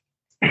pockets.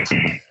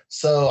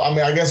 So, I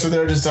mean, I guess they're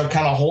there just to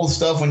kind of hold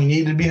stuff when you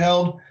need to be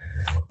held.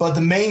 But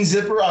the main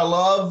zipper, I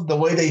love the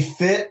way they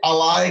fit. I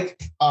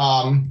like,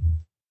 and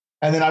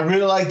then I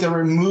really like the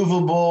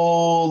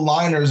removable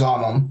liners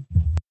on them.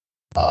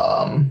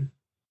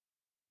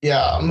 Yeah,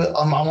 I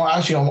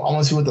want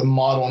to see what the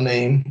model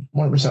name,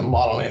 100%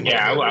 model name.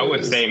 Yeah, I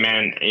would say,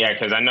 man. Yeah,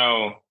 because I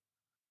know,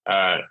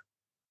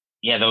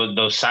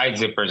 those side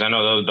zippers. I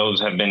know those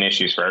have been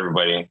issues for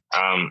everybody.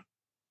 I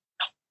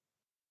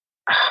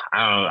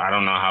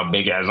don't know how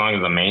big. As long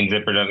as the main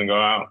zipper doesn't go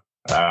out.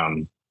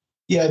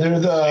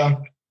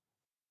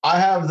 I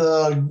have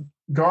the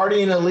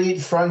Guardian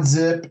Elite front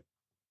zip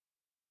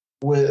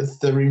with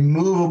the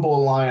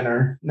removable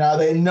liner. Now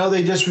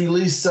they just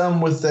released some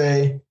with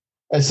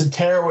it's a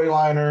tearaway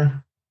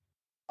liner.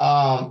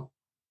 I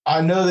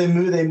I know they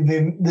moved.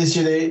 They this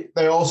year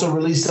they also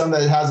released some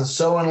that has a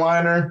sewing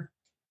liner.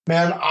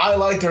 Man, I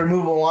like the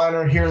removable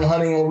liner here in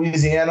Huntington,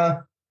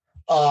 Louisiana.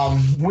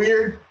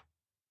 Weird.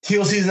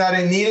 Teal season, I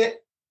didn't need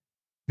it.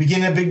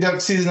 Beginning of big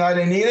duck season, I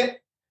didn't need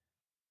it.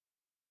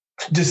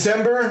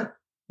 December,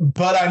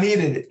 but I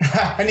needed it.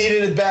 I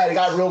needed it bad. It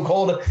got real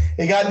cold.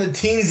 It got in the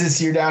teens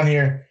this year down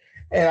here,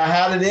 and I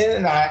had it in,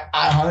 and I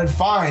hunted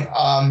fine.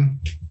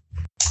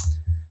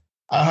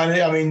 I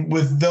hunted. I mean,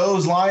 with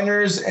those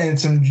liners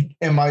and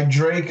my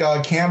Drake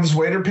canvas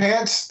wader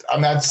pants.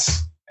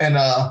 That's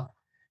a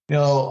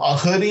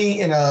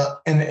hoodie and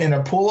a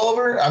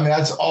pullover. I mean,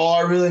 that's all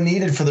I really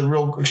needed for the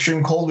real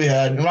extreme cold we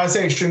had. And when I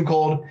say extreme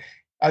cold,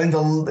 I think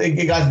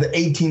it got to the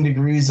 18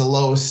 degrees, the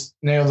lowest.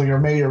 And it was like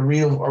maybe a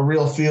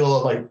real feel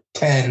of like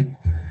 10.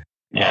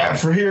 Yeah.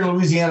 For here in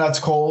Louisiana, that's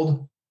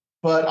cold.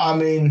 But I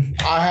mean,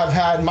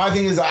 my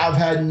thing is I've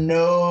had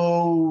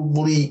no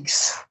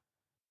leaks.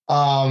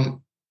 I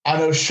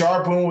know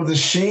Sharp went with the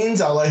Sheens.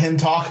 I'll let him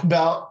talk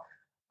about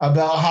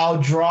how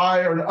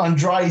dry or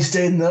undry he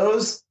stayed in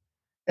those.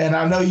 And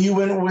I know you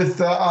went with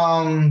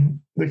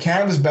the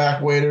canvas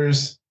back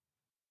waders,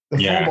 the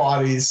full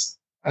bodies.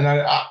 And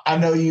I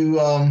know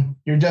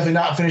you're definitely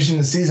not finishing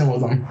the season with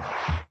them.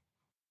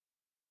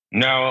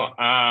 No,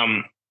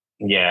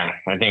 yeah,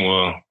 I think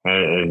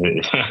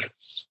it's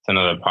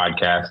another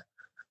podcast.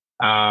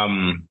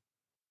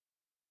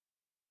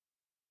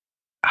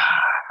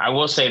 I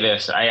will say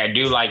this: I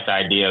do like the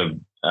idea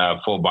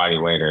of full body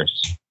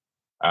waders.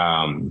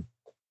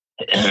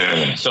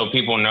 So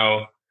people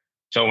know.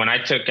 So when I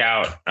took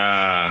out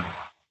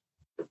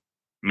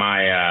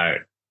my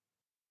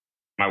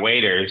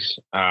waders,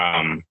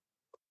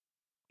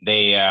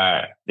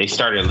 they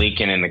started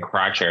leaking in the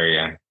crotch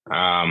area.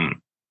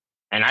 And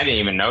I didn't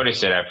even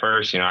notice it at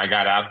first. I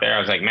got out there. I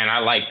was like, man, I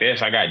like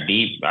this. I got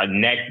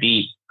neck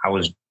deep. I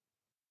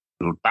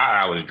thought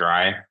I was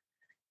dry.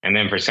 And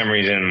then for some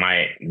reason,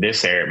 my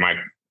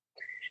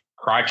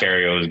crotch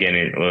area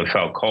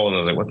felt cold. I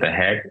was like, what the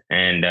heck?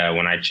 And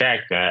when I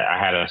checked, I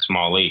had a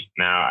small leak.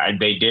 Now,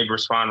 they did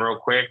respond real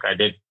quick. I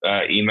did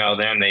email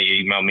them. They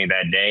emailed me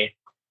that day.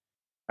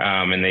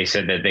 And they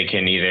said that they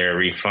can either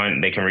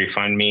refund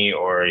me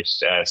or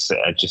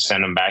just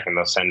send them back and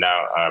they'll send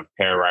out a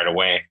pair right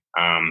away.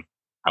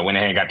 I went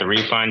ahead and got the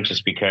refund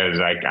just because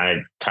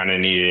I kind of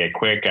needed it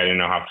quick. I didn't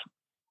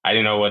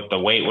know what the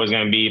weight was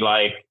going to be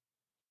like.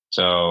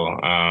 So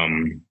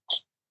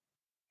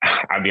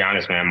I'll be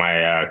honest, man,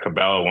 my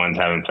Cabela ones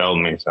haven't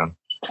failed me. So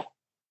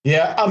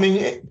yeah, I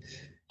mean,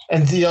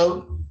 and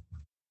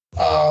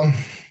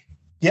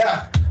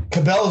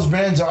Cabela's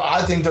brands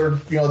I think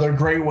they're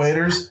great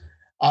waders.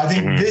 I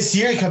think this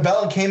year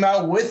Cabela came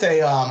out with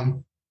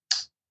a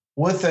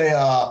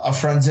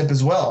front zip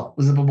as well,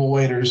 with zippable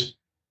waders.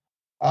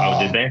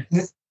 Did they?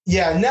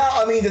 Yeah. Now,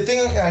 I mean,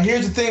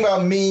 here's the thing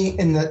about me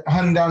in the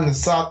hunting down in the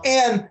South,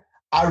 and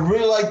I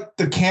really like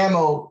the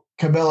camo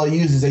Cabela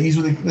uses. They use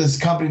with this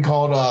company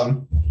called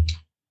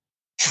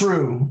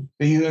True.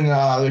 They use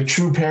the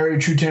True Perry,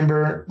 True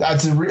Timber.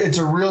 It's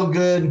a real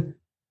good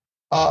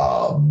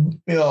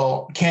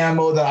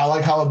camo that I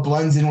like how it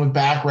blends in with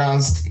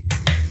backgrounds.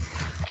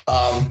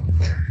 I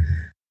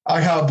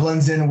like how it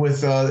blends in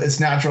with its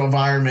natural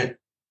environment.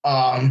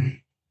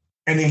 And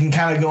it can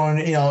kind of go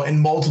in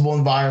multiple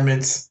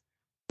environments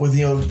with,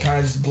 kind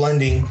of just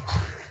blending.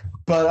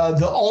 But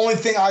the only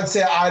thing I'd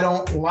say I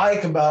don't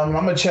like about them,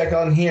 I'm going to check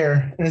on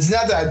here, and it's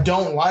not that I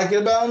don't like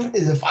it about them,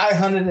 is if I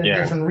hunted in a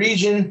different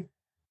region,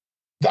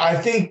 I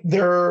think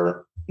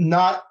they're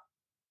not,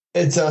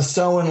 it's a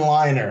sewing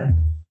liner.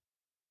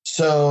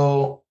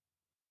 So,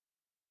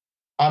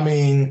 I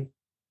mean,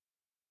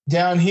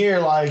 down here,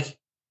 like,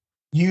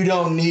 you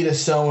don't need a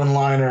sewing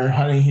liner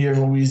hunting here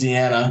in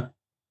Louisiana.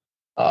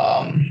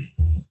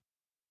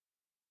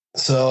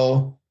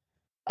 So,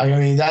 I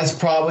mean, that's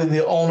probably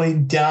the only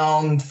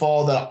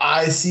downfall that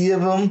I see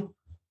of them.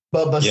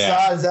 But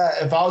besides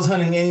that, if I was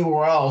hunting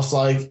anywhere else,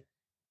 like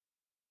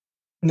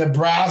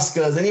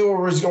Nebraska, anywhere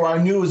where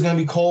I knew it was going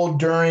to be cold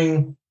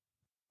during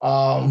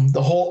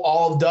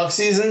all of duck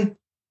season,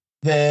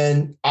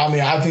 then, I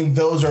mean, I think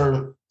those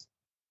are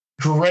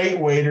great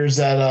waders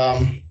at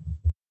a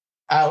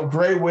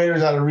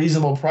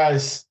reasonable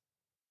price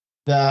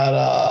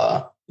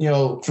that,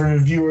 for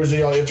viewers,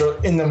 if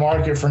they're in the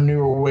market for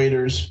newer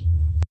waders.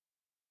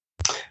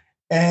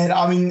 And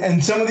I mean,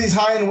 and some of these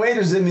high-end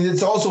waders, I mean,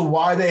 it's also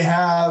why they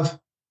have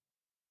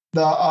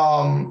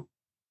the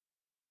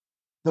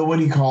what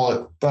do you call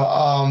it?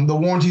 The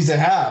warranties they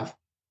have.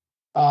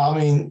 I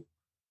mean,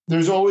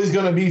 there's always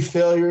going to be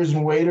failures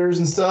in waders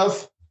and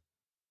stuff.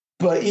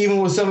 But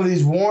even with some of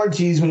these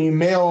warranties, when you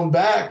mail them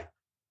back,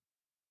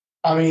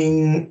 I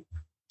mean,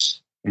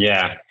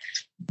 yeah,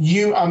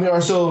 you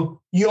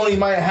only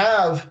might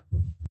have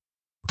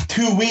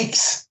 2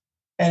 weeks,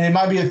 and it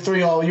might be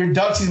your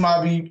duck season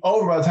might be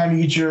over by the time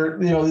you get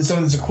your, some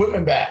of this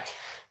equipment back.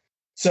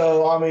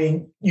 So, I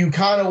mean, you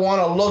kind of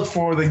want to look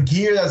for the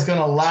gear that's going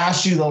to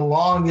last you the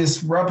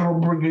longest,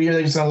 reputable gear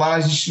that's going to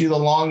last you the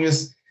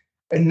longest,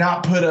 and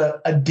not put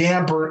a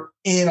damper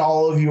in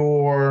all of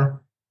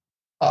your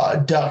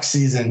duck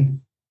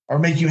season, or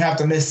make you have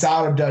to miss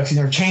out of duck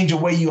season, or change the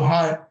way you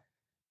hunt,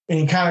 and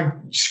you kind of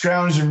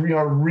scrounge and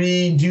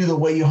redo the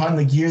way you hunt,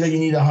 the gear that you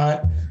need to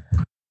hunt.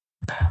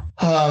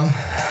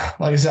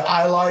 Like I said,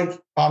 I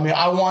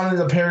wanted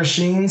a pair of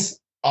Sheens.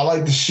 I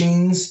like the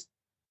Sheens.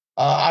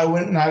 I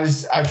went and I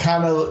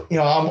kind of,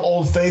 I'm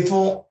Old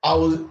Faithful.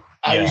 I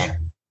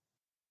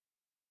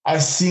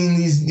seen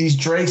these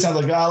Drakes. I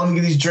was like, let me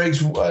get these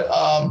Drakes.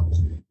 I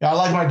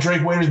like my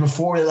Drake waders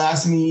before. They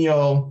lasted me,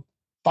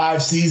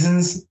 5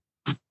 seasons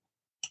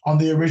on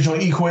the original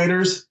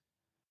Equators.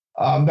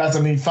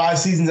 5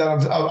 seasons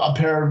out of a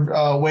pair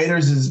of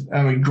waders is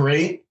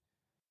great.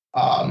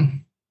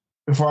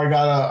 Before I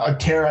got a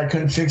tear I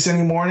couldn't fix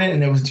anymore in it,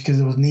 and it was because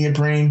it was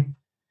neoprene.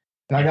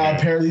 And I got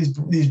a pair of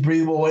these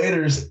breathable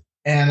waders,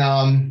 and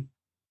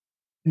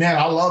man,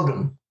 I loved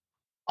them.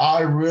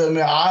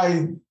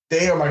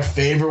 They are my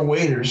favorite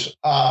waders.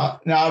 I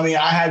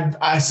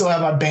still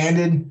have my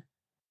banded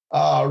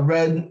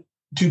red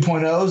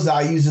 2.0s that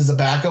I use as a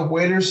backup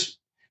waders.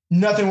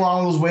 Nothing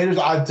wrong with those waders.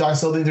 I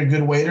still think they're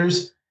good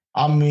waders.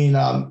 A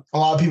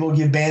lot of people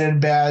give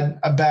banded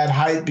a bad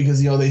hype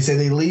because they say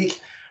they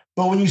leak.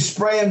 But when you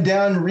spray them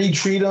down,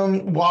 retreat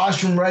them,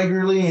 wash them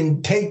regularly,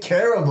 and take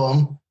care of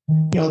them,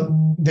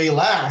 they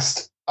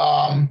last.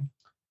 The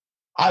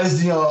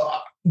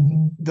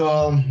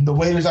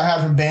waders I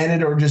have from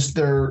Banded are just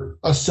they're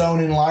a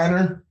sewn-in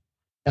liner,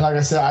 and like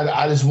I said,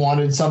 I just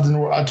wanted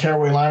a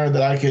tearaway liner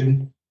that I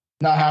could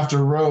not have to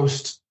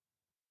roast.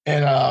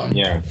 And down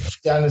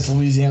in this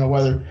Louisiana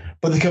weather.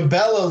 But the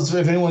Cabela's,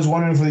 if anyone's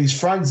wondering for these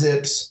front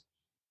zips,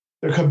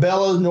 they're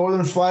Cabela's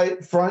Northern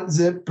Flight front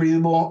zip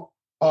breathable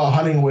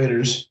hunting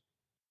waders.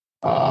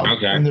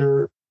 And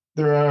they're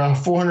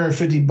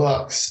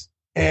 $450.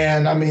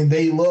 And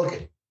they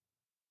look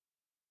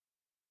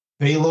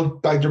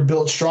like they're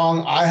built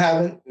strong.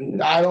 I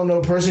don't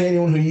know personally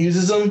anyone who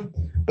uses them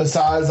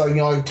besides like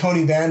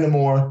Tony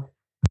Vandemore,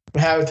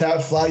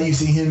 Habitat Flight. You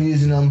see him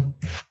using them,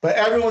 but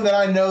everyone that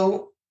I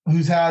know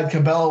who's had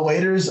Cabela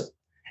waders,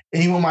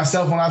 and even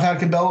myself when I've had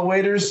Cabela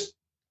waders,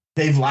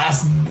 they've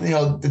lasted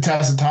the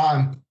test of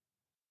time.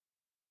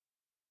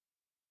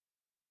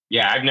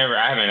 Yeah, I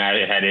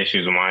haven't had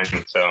issues with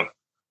mine. So,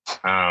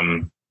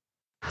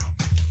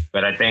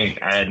 but I think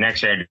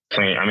next year,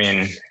 definitely, I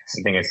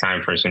think it's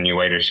time for some new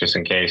waders just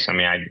in case.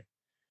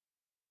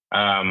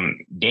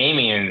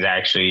 Damien's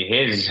actually,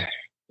 his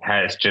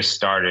has just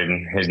started,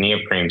 his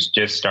neoprene's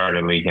just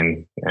started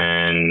leaking.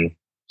 And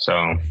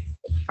so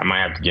I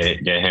might have to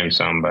get him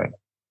some, but.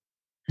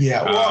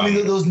 Yeah, well,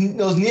 those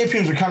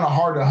neoprenes are kind of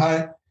hard to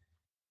hunt.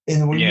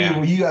 And when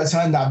you guys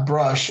hunt that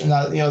brush and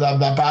that,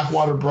 that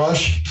backwater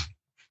brush.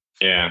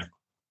 Yeah.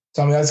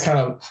 So that's kind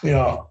of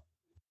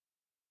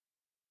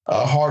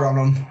hard on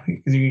them.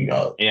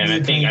 And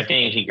I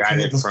think he got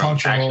it from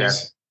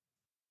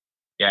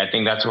I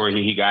think that's where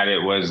he got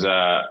it was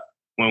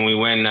when we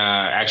went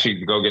actually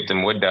to go get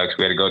them wood ducks.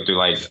 We had to go through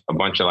like a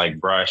bunch of like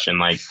brush and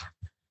like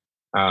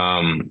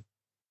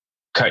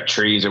cut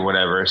trees or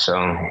whatever.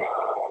 So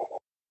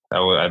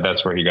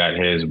that's where he got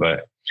his,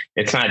 but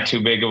it's not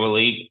too big of a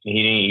leak.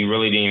 He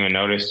really didn't even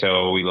notice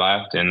till we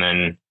left, and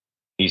then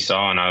he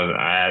saw, and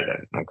I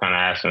kind of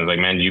asked him, I was like,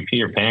 "Man, did you pee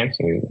your pants?"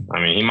 He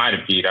might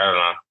have peed. I don't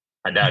know.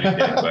 I doubt he did,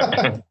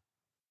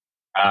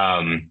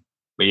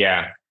 but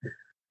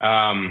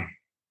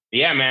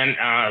yeah, man.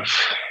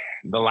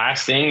 The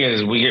last thing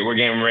is we're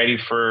getting ready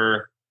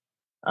for.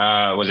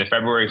 Was it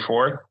February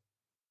 4th?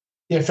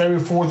 Yeah,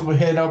 February 4th, we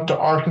head up to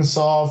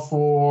Arkansas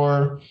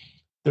for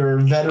their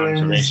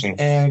veterans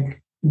and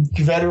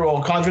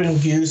conservation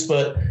goose,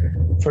 but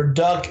for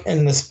duck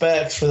and the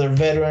specs for their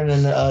veteran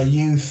and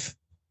youth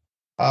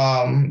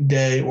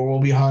day where we'll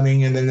be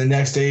hunting. And then the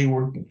next day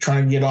we're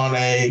trying to get on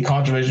a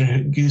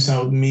conservation goose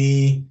hunt with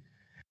me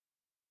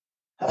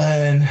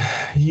and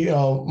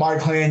my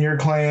clan, your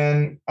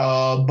clan,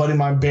 buddy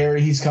mine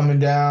Barry, he's coming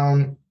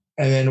down,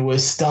 and then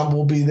with Stump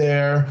will be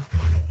there.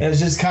 And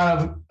it's just kind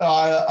of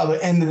an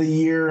end of the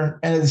year,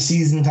 end of the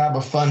season type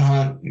of fun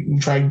hunt. You can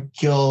try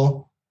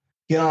to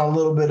get on a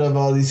little bit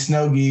of these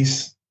snow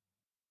geese.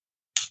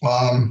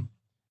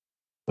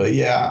 But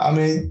yeah, to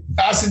me,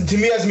 that's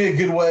gonna be a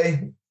good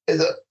way.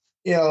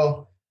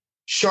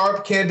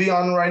 Sharp can't be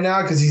on right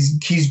now because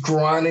he's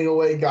grinding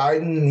away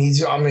guiding,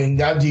 and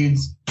that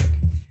dude's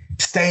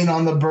staying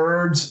on the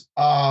birds.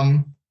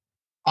 I'm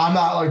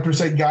not like per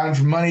se guiding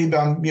for money, but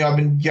I've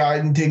been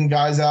guiding, taking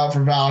guys out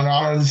for Val and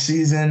Honor this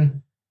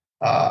season.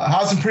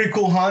 Had some pretty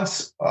cool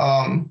hunts.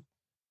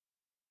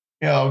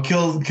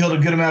 Killed a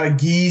good amount of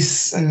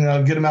geese and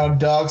a good amount of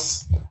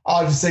ducks.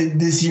 I'll just say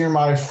this year,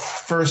 my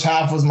first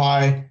half was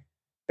my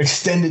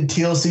extended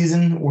teal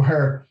season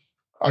where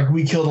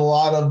we killed a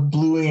lot of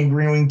blue-wing and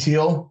green-wing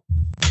teal.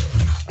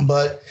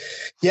 But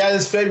yeah,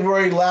 this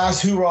February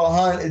last hoorah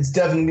hunt, it's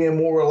definitely being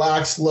more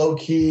relaxed,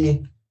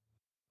 low-key,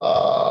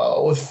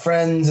 with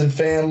friends and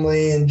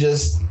family, and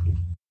just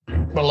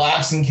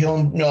relaxing,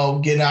 killing,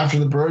 getting after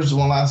the birds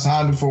one last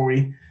time before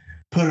we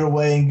put it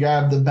away and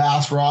grab the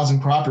bass rods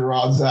and crappie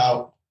rods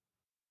out.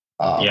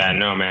 Yeah,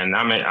 no, man,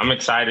 I'm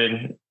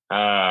excited.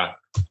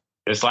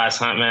 this last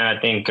hunt, man, I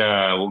think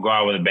we'll go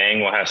out with a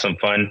bang. We'll have some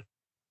fun.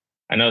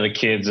 I know the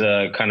kids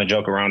kind of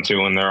joke around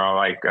too when they're all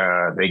like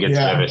they get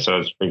together, so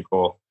it's pretty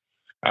cool.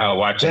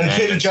 Watching the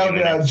kids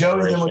joking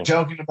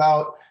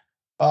about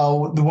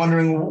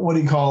wondering what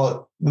do you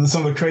call it?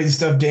 Some of the crazy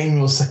stuff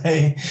Damien will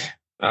say.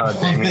 Oh,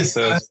 Damien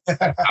says,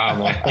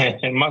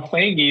 my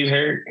fingies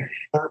hurt.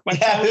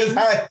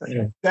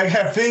 That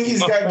guy fingies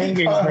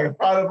got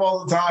brought up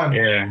all the time.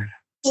 Yeah.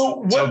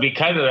 So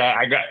because of that,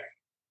 I got,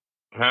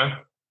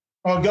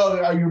 Oh,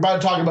 go. You're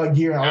about to talk about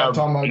gear. And I'm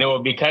talking about. No,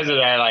 because of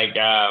that, like,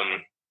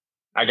 I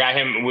got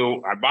him.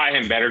 I bought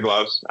him better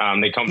gloves.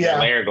 They come with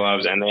layer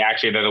gloves, and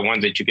they're the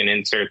ones that you can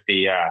insert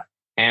the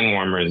hand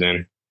warmers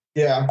in.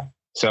 Yeah.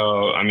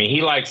 So I mean,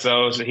 he likes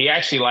those. He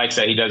actually likes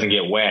that he doesn't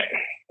get wet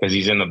because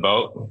he's in the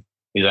boat.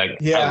 He's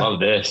like, I love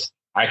this.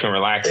 I can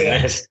relax in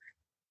this.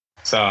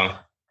 So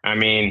I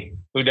mean,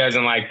 who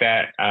doesn't like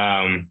that?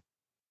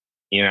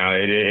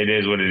 It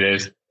is what it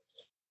is.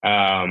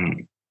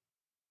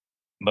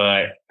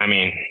 But I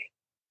mean,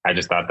 I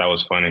just thought that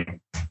was funny.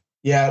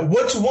 Yeah.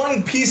 What's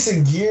one piece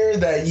of gear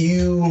that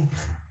you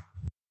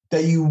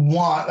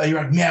want? That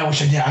you're like, man, I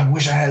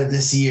wish I had it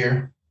this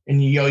year.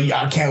 And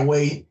I can't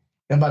wait.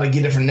 I'm about to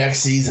get it for next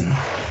season.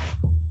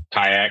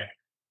 Kayak.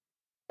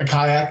 A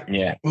kayak?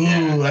 Yeah.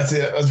 Ooh, that's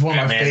it. That's one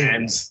of my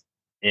favorites.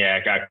 I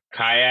got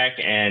kayak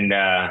and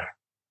I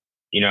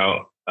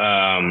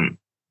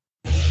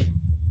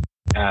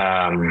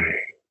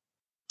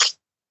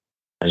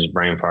just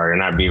brain farted,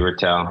 not beaver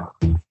tail.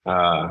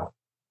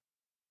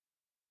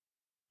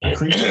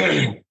 Creek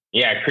boat?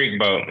 Yeah, creek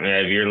boat.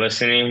 If you're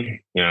listening,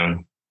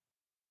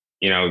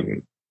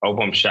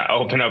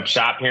 open up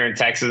shop here in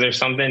Texas or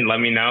something. Let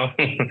me know.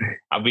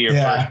 I'll be your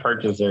first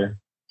purchaser.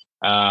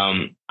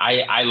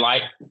 I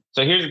like.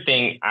 So here's the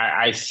thing.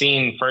 I've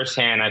seen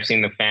firsthand. I've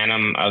seen the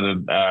Phantom of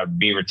the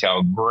beaver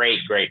tail.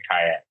 Great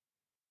kayak.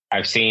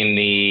 I've seen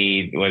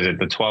the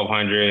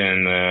 1200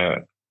 and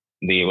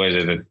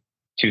the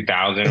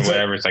 2000 or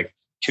whatever. It's like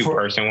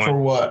two-person one. For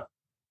what?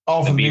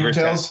 Oh, for beaver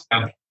tails?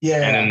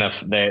 Yeah. And then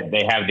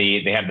they have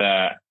the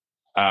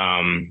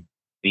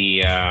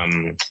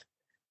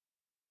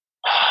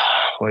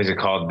what is it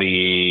called?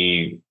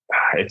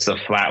 It's the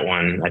flat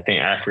one.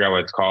 I forgot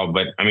what it's called,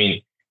 but I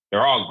mean,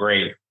 they're all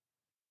great.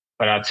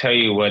 But I'll tell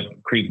you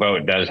what Creek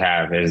Boat does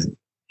have is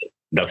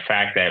the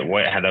fact that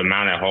the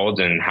amount it holds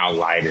and how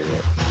light is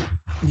it.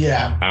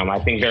 Yeah. I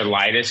think their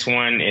lightest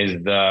one is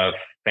the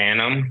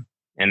Phantom,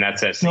 and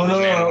that's that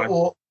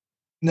single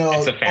No,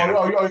 it's a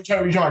Phantom. You're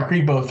talking about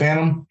Creek Boat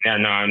Phantom? Yeah,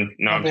 I'm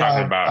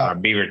talking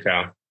about Beaver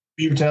Tail.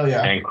 Beaver Tail,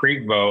 yeah. And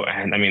Creek Boat,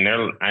 I mean,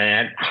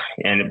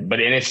 but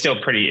it's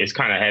still pretty. It's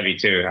kind of heavy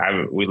too.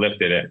 We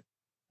lifted it,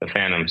 the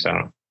Phantom.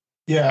 So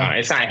yeah,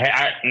 it's not.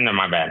 No,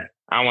 my bad.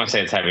 I don't want to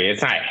say it's heavy.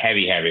 It's not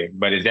heavy,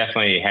 but it's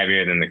definitely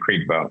heavier than the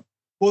Creek Boat.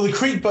 Well, the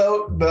Creek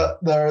Boat,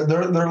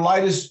 their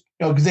lightest,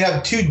 because they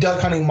have two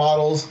duck hunting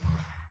models,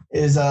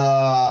 is an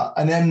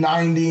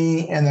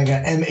M90 and like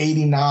an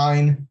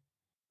M89.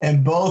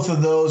 And both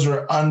of those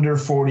are under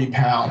 40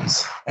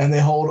 pounds, and they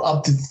hold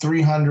up to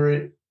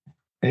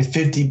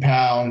 350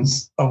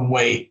 pounds of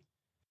weight.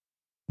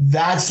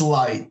 That's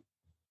light.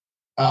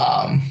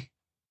 And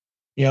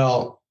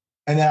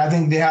then I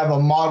think they have a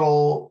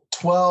Model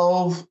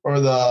 12 or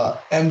the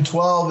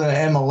M12 and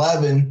an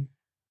M11,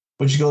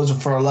 which goes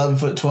for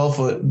 11-foot,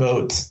 12-foot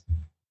boats.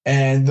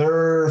 And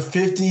they're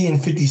 50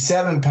 and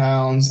 57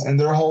 pounds, and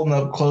they're holding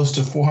up close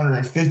to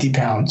 450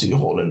 pounds you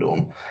hold into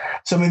them.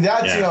 So, I mean,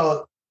 that's,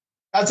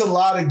 that's a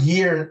lot of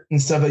gear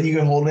and stuff that you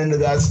can hold into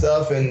that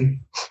stuff, and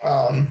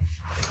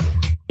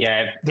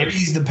they're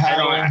easy to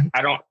paddle.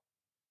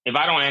 If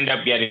I don't end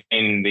up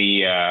getting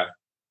the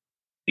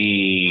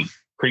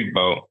Creek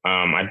Boat,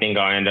 I think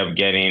I'll end up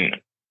getting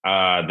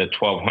the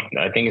 1200.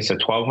 I think it's a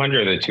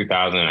 1200 or the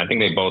 2000. I think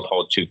they both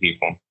hold two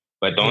people.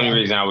 But the only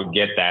reason I would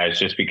get that is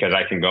just because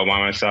I can go by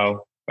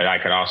myself, but I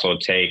could also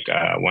take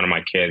one of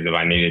my kids if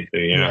I needed to.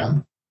 Yeah.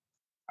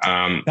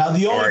 Now,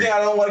 the only thing I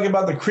don't like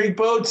about the Creek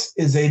Boats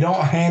is they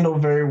don't handle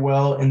very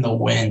well in the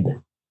wind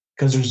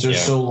because they're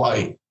so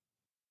light.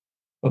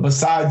 But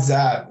besides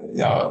that,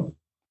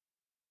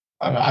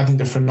 I think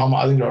they're phenomenal.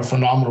 I think they're a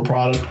phenomenal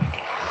product.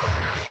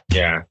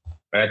 Yeah,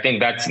 but I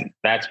think that's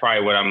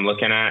probably what I'm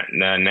looking at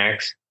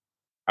next.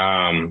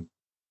 I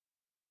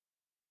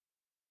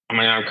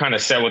mean, I'm kind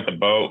of set with the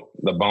boat,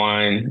 the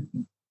blind.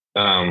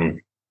 I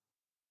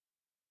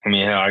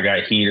mean, hell, I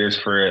got heaters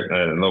for it,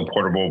 a little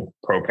portable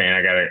propane.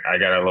 I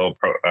got a little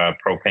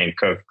propane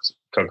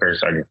cooker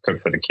so I can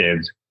cook for the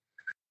kids.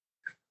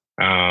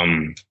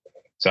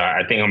 So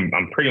I think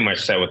I'm pretty much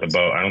set with the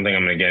boat. I don't think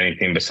I'm going to get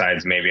anything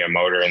besides maybe a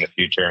motor in the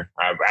future.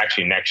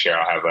 Actually, next year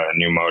I'll have a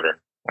new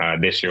motor.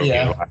 This year will be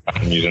the last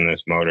time I'm using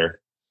this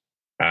motor.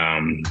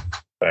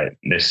 But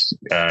this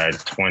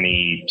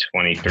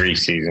 2023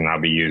 season I'll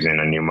be using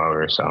a new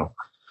motor. So,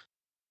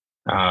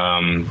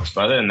 but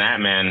other than that,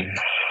 man,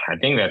 I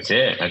think that's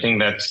it. I think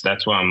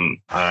that's what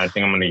I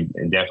think I'm going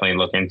to definitely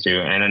look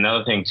into. And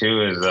another thing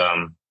too is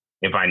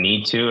if I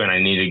need to and I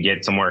need to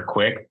get somewhere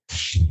quick,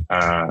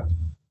 I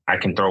I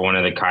can throw one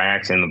of the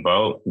kayaks in the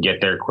boat, get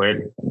there quick,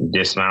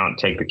 dismount,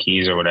 take the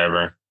keys or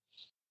whatever,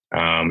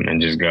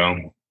 and just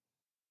go.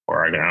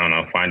 Or I don't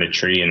know, find a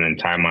tree and then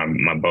tie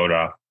my boat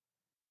off.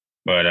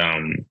 But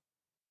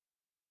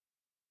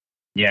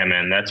yeah,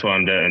 man, that's what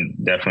I'm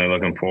definitely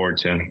looking forward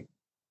to.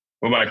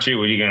 What about you?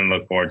 What are you going to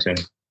look forward to?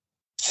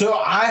 So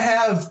I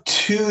have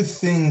two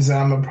things that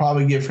I'm going to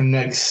probably get for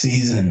next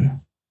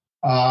season.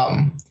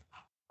 I'm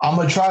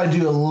going to try to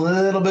do a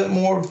little bit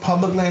more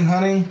public land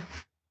hunting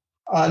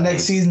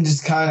next season,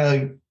 just kind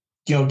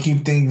of,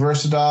 keep things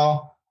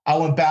versatile. I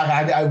went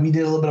back. We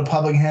did a little bit of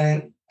public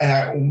hunting,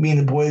 and me and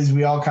the boys,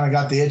 we all kind of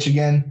got the itch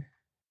again.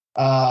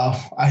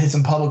 I hit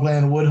some public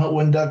land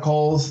wood duck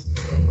holes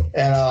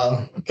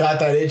and got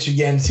that itch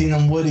again, seeing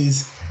them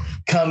woodies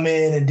come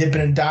in and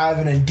dipping and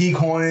diving and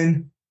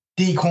decoying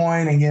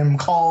and getting them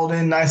called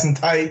in nice and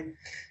tight.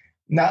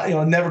 Not,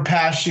 never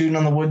pass shooting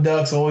on the wood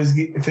ducks, always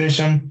finish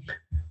them.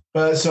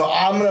 But so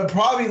I'm going to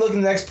probably look at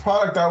the next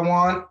product I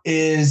want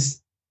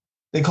is,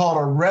 they call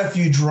it a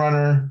refuge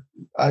runner,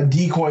 a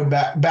decoy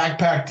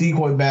backpack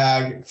decoy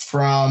bag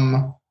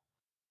from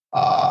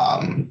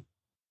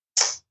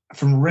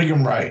Rig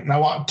 'em Right. And I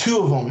want two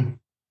of them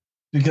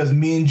because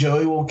me and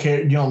Joey will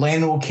carry,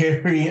 Landon will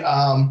carry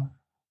our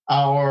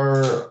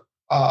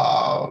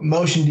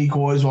motion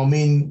decoys. Well,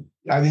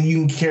 I think you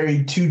can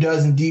carry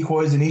 24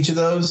 decoys in each of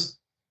those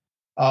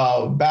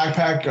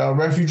backpack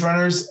refuge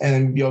runners,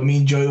 and me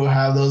and Joey will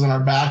have those on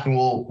our back, and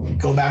we'll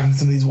go back in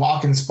some of these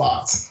walking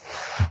spots.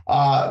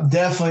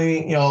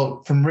 Definitely,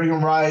 from Rig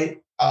 'em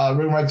Right.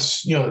 Rig 'em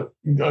Right's a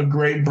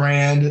great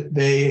brand.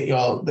 They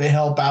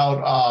help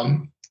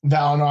out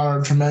Val and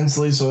Honor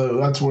tremendously, so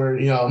that's where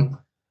Val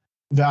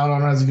and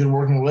Honor has a good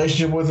working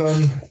relationship with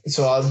them.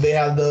 So they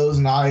have those,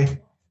 and I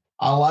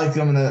like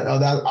them, and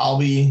that I'll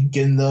be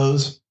getting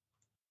those.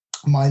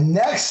 My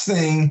next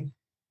thing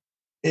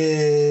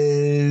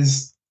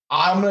is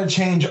I'm going to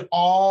change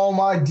all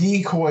my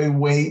decoy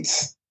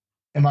weights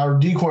and my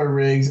decoy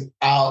rigs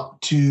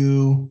out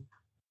to,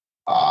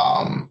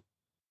 and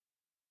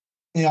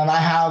I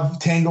have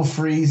Tangle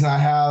Freeze, and I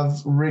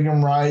have Rig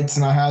 'em Rights,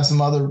 and I have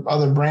some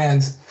other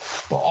brands,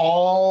 but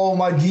all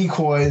my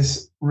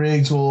decoys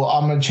rigs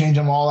I'm going to change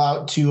them all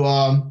out to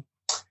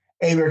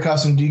A-Bear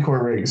Custom decoy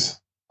rigs.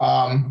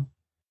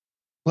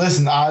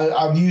 Listen,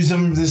 I've used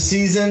them this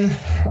season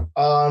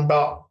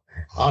about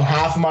on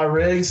half of my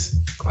rigs,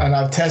 and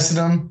I've tested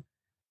them.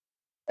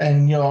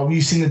 And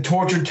you've seen the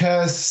torture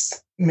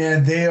tests,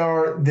 man.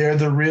 They're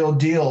the real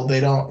deal. They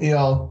don't,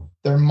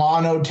 they're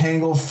mono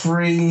tangle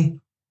free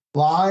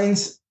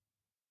lines.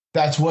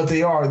 That's what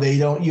they are. They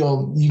don't,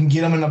 you can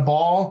get them in a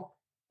ball,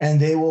 and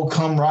they will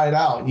come right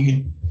out. You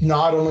can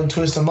knot them and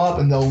twist them up,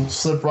 and they'll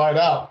slip right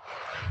out.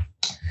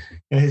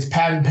 His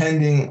patent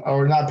pending,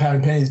 or not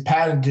patent pending, his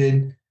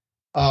patented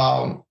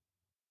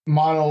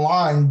mono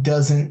line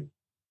doesn't,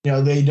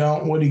 they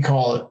don't, what do you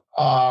call it?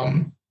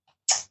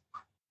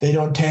 They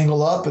don't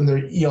tangle up, and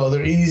they're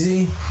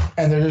easy,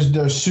 and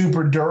they're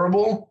super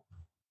durable.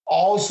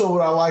 Also,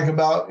 what I like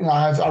about,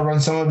 I run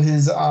some of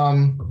his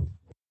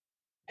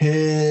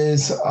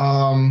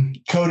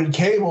coated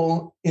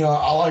cable.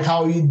 I like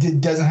how he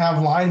doesn't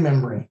have line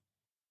memory,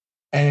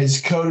 and his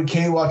coated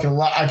cable.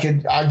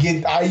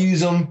 I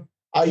use them.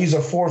 I use a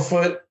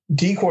 4-foot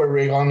decoy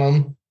rig on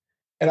them,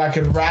 and I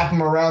could wrap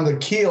them around the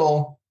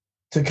keel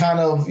to kind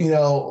of,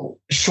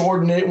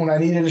 shorten it when I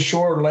needed it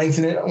short,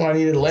 lengthen it when I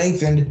needed it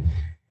lengthened.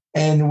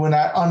 And when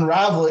I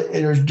unravel it,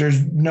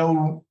 there's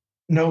no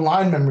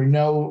line memory,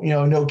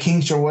 no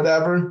kinks or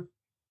whatever.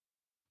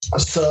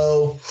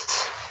 So,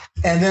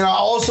 and then I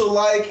also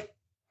like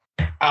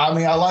how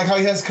he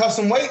has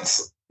custom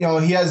weights.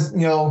 He has,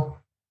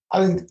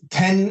 I think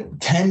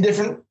 10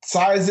 different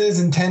sizes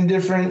and 10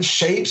 different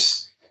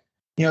shapes.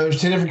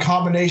 There's 10 different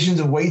combinations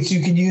of weights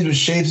you can use with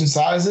shapes and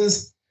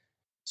sizes.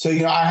 So,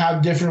 I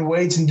have different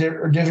weights and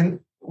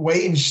different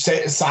weight and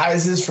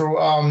sizes for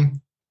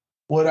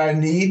what I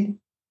need.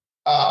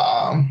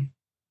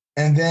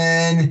 And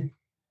then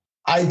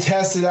I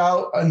tested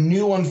out a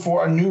new one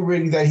for a new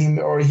rig that I don't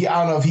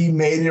know if he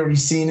made it or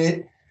he's seen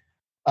it.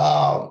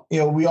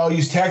 We all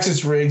use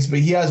Texas rigs, but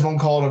he has one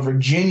called a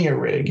Virginia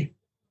rig.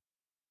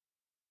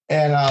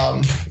 And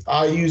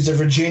I used a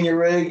Virginia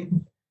rig.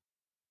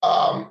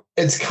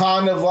 It's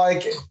kind of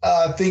like,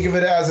 think of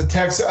it as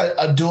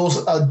a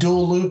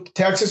dual loop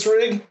Texas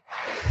rig.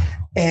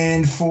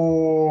 And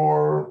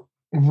for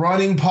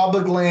running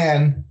public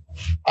land,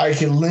 I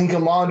can link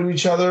them onto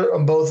each other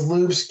on both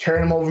loops,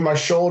 carrying them over my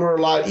shoulder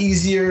a lot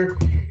easier.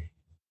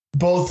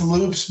 Both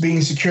loops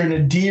being secured in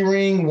a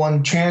D-ring,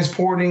 one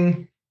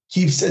transporting,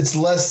 keeps its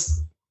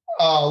less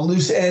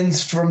loose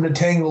ends from to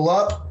tangle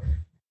up.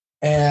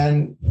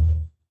 And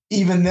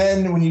even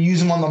then, when you use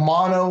them on the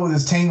mono with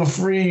this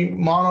tangle-free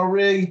mono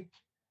rig,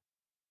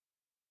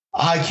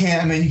 you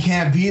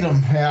can't beat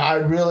them.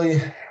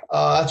 And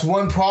that's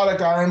one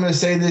product I'm going to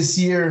say this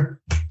year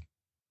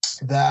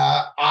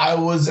that I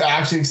was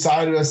actually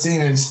excited about seeing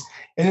it.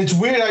 And it's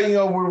weird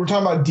how, we're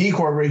talking about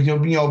decoy rigs. A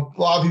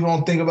lot of people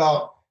don't think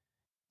about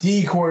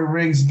decoy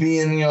rigs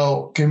being,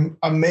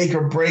 a make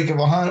or break of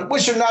a hunt,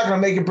 which are not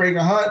going to make or break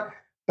a hunt.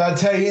 But I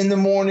tell you, in the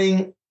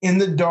morning, in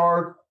the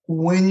dark,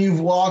 when you've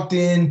walked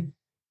in,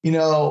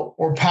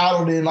 or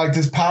paddled in, like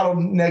this paddle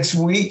next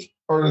week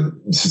or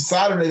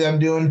Saturday that I'm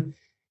doing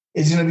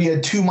is going to be a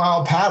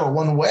 2-mile paddle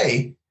one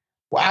way.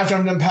 Well, after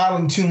I'm done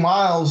paddling 2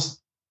 miles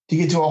to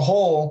get to a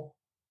hole,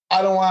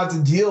 I don't have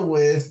to deal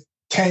with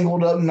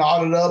tangled up,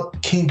 knotted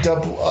up, kinked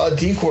up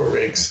decoy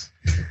rigs.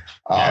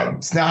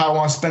 It's not how I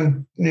want to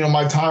spend,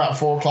 my time at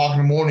 4 o'clock in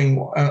the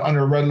morning under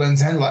a red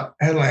lens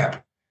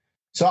headlamp.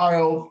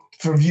 So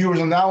for viewers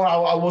on that one,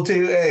 I will tell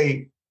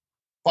you,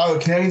 Fly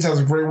with Canadians has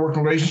a great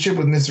working relationship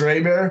with Mr.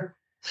 Hebert.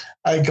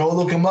 Go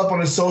look him up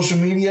on his social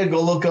media.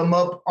 Go look him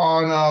up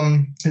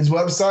on his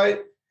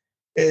website.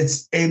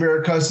 It's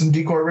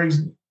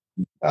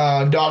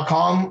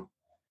HebertCustomDecoyRigs.com.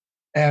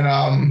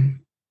 And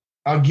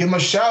I'll give him a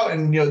shout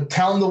and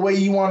tell him the way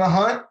you want to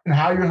hunt and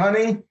how you're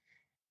hunting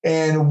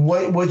and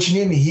what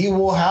you need. He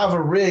will have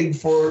a rig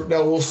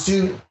that will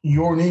suit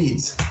your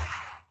needs.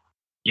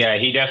 Yeah,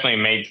 he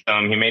definitely made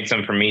some. He made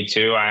some for me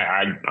too.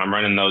 I'm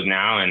running those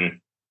now, and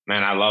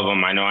man, I love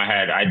them. I know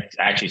I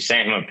actually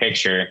sent him a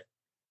picture.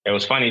 It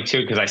was funny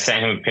too because I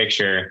sent him a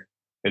picture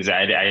because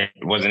I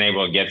wasn't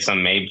able to get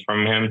some made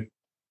from him,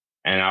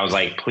 and I was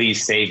like,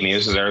 "Please save me."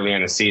 This was early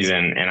in the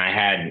season, and I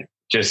had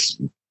just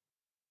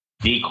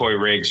decoy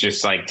rigs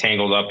just like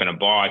tangled up in a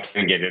ball. I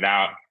couldn't get it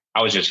out.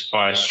 I was just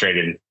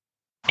frustrated.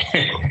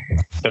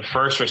 The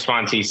first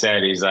response he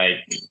said, he's like,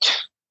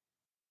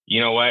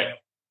 "You know what?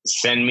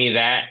 Send me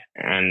that,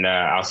 and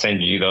I'll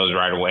send you those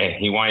right away."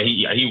 He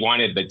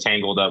wanted the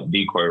tangled up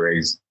decoy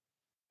rigs.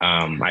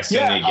 I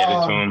still need to get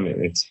it to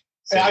him.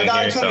 I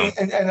got it to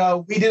him,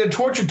 and we did a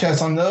torture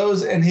test on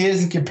those, and he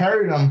hasn't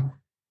compared them,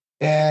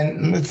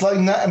 and it's like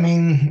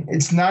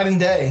it's night and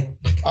day.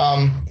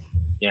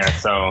 Yeah,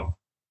 so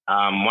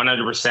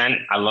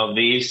 100%. I love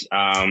these.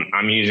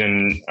 I'm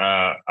using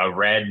a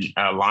red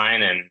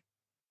line, and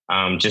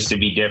just to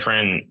be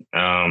different.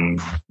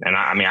 And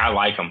I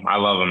like them. I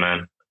love them,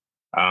 man.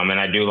 And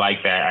I do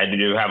like that. I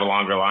do have a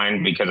longer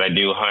line because I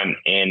do hunt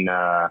in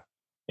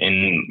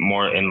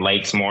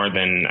lakes more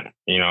than,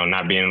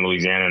 not being in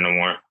Louisiana no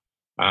more.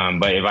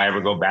 But if I ever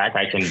go back,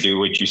 I can do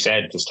what you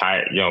said, just tie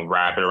it,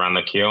 wrap it around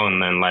the keel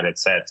and then let it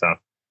set. So,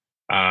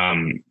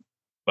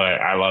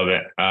 but I love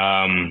it.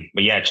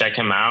 But yeah, check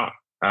him out.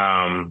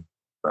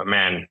 But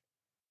man,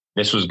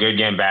 this was good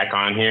getting back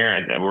on here.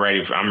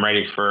 I'm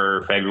ready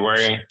for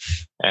February,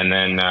 and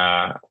then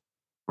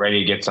ready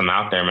to get some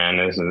out there, man.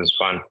 This is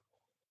fun.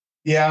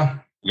 Yeah.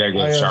 You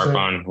gotta get Sharp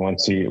on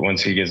once he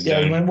gets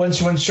done. Yeah,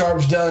 when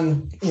Sharp's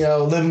done,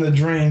 living the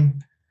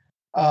dream.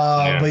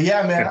 But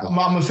yeah, man, I'm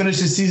gonna finish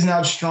the season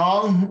out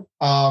strong.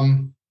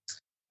 And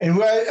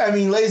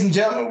ladies and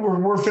gentlemen,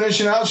 we're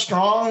finishing out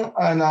strong.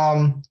 And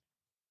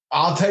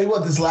I'll tell you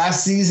what, this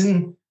last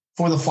season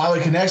for the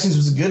Flyway Connections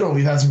was a good one.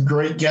 We've had some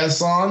great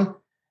guests on,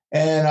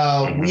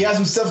 and we have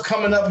some stuff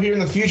coming up here in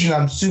the future that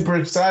I'm super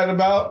excited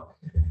about.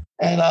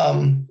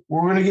 And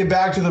we're gonna get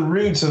back to the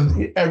roots of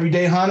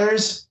everyday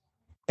hunters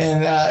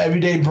and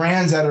everyday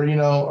brands that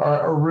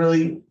are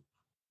really,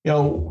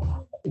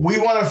 we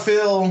want to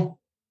fill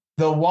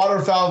the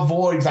waterfowl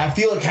void. I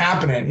feel it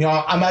happening.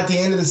 I'm at the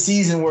end of the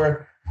season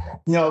where,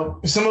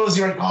 some of us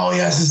are like, oh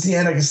yes, it's the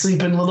end. I can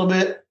sleep in a little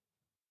bit.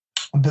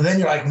 But then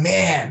you're like,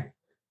 man,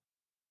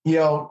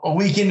 a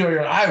week into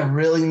it, I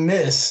really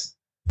miss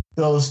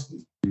those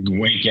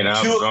waking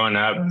up, growing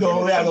up.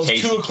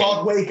 Those 2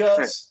 o'clock wake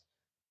ups.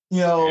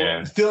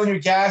 Filling your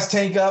gas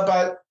tank up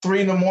at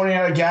 3 a.m.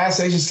 at a gas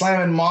station,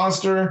 slamming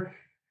Monster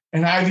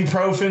and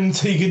ibuprofen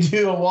so you could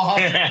do a walk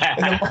in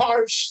the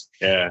marsh.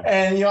 Yeah.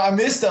 And, I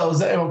miss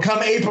those.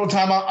 Come April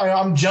time,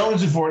 I'm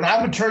jonesing for it. And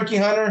I'm a turkey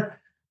hunter,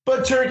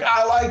 but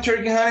I like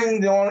turkey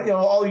hunting.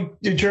 All you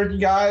turkey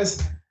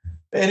guys,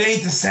 it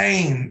ain't the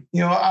same.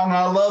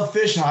 I love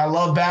fishing. I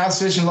love bass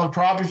fishing, love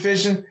crappie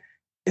fishing.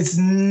 It's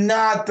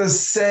not the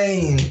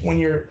same when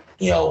you're,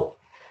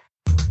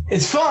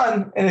 it's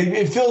fun and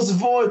it fills the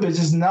void, but it's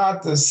just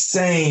not the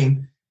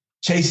same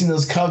chasing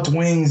those cupped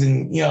wings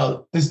and,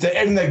 just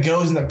everything that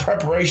goes in the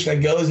preparation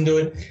that goes into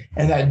it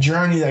and that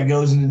journey that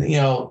goes into,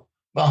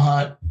 the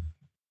hunt.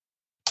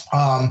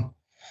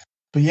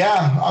 But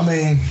yeah, I'm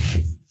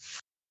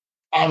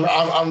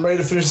ready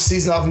to finish the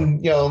season off and,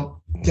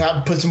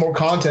 put some more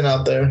content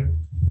out there.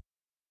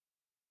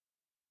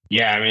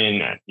 Yeah.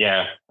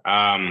 Yeah.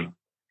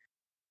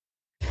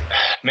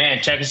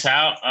 Man, check us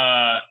out.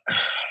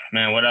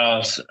 Man, what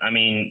else?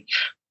 I'm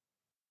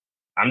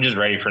just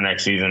ready for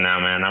next season now,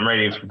 man. I'm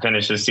ready to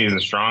finish this season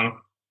strong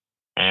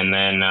and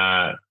then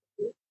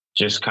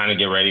just kind of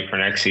get ready for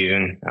next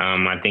season.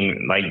 I think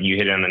like you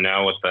hit it on the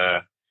nail with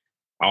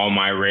all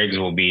my rigs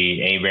will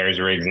be Hebert's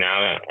rigs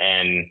now.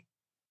 And,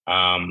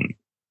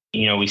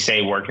 we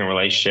say working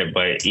relationship,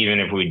 but even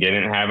if we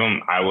didn't have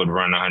them, I would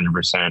run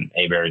 100%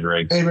 Hebert's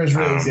rigs. Hebert's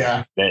rigs,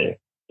 yeah.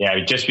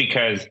 Just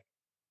because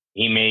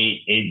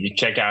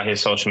check out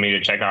his social media,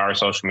 check out our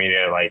social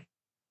media. Like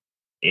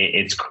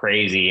it's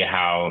crazy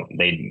how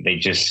they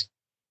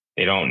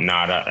they don't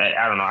not.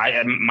 I don't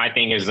know. My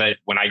thing is that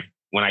when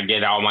I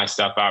get all my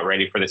stuff out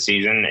ready for the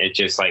season, it's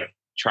just like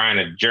trying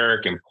to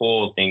jerk and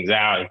pull things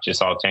out. It's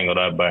just all tangled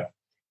up. But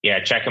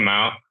yeah, check them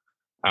out.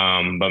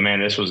 But man,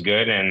 this was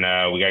good, and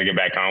we got to get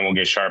back on. We'll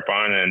get sharp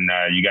on, and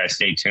you guys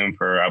stay tuned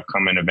for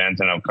upcoming events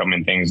and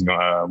upcoming things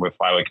with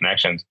Flyweight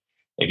Connections.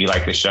 If you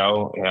like the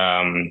show,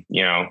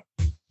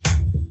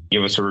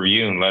 give us a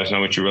review and let us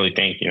know what you really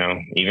think.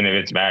 Even if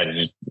it's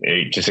bad,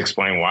 just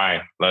explain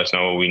why. Let us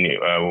know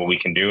what we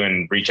can do,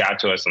 and reach out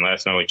to us and let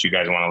us know what you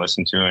guys want to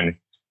listen to,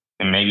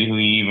 and maybe who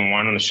you even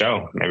want on the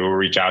show. Maybe we'll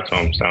reach out to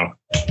them. So,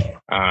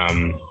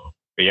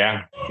 but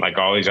yeah, like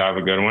always, have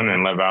a good one,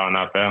 and let Val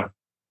not fail.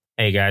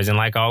 Hey guys, and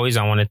like always,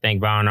 I want to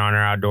thank Bow and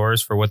Honor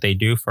Outdoors for what they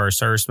do for our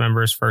service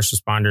members, first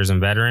responders, and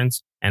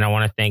veterans. And I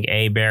want to thank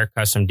A-Bear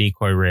Custom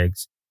Decoy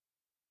Rigs.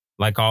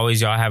 Like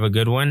always, y'all have a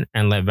good one,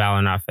 and let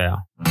Valor not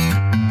fail.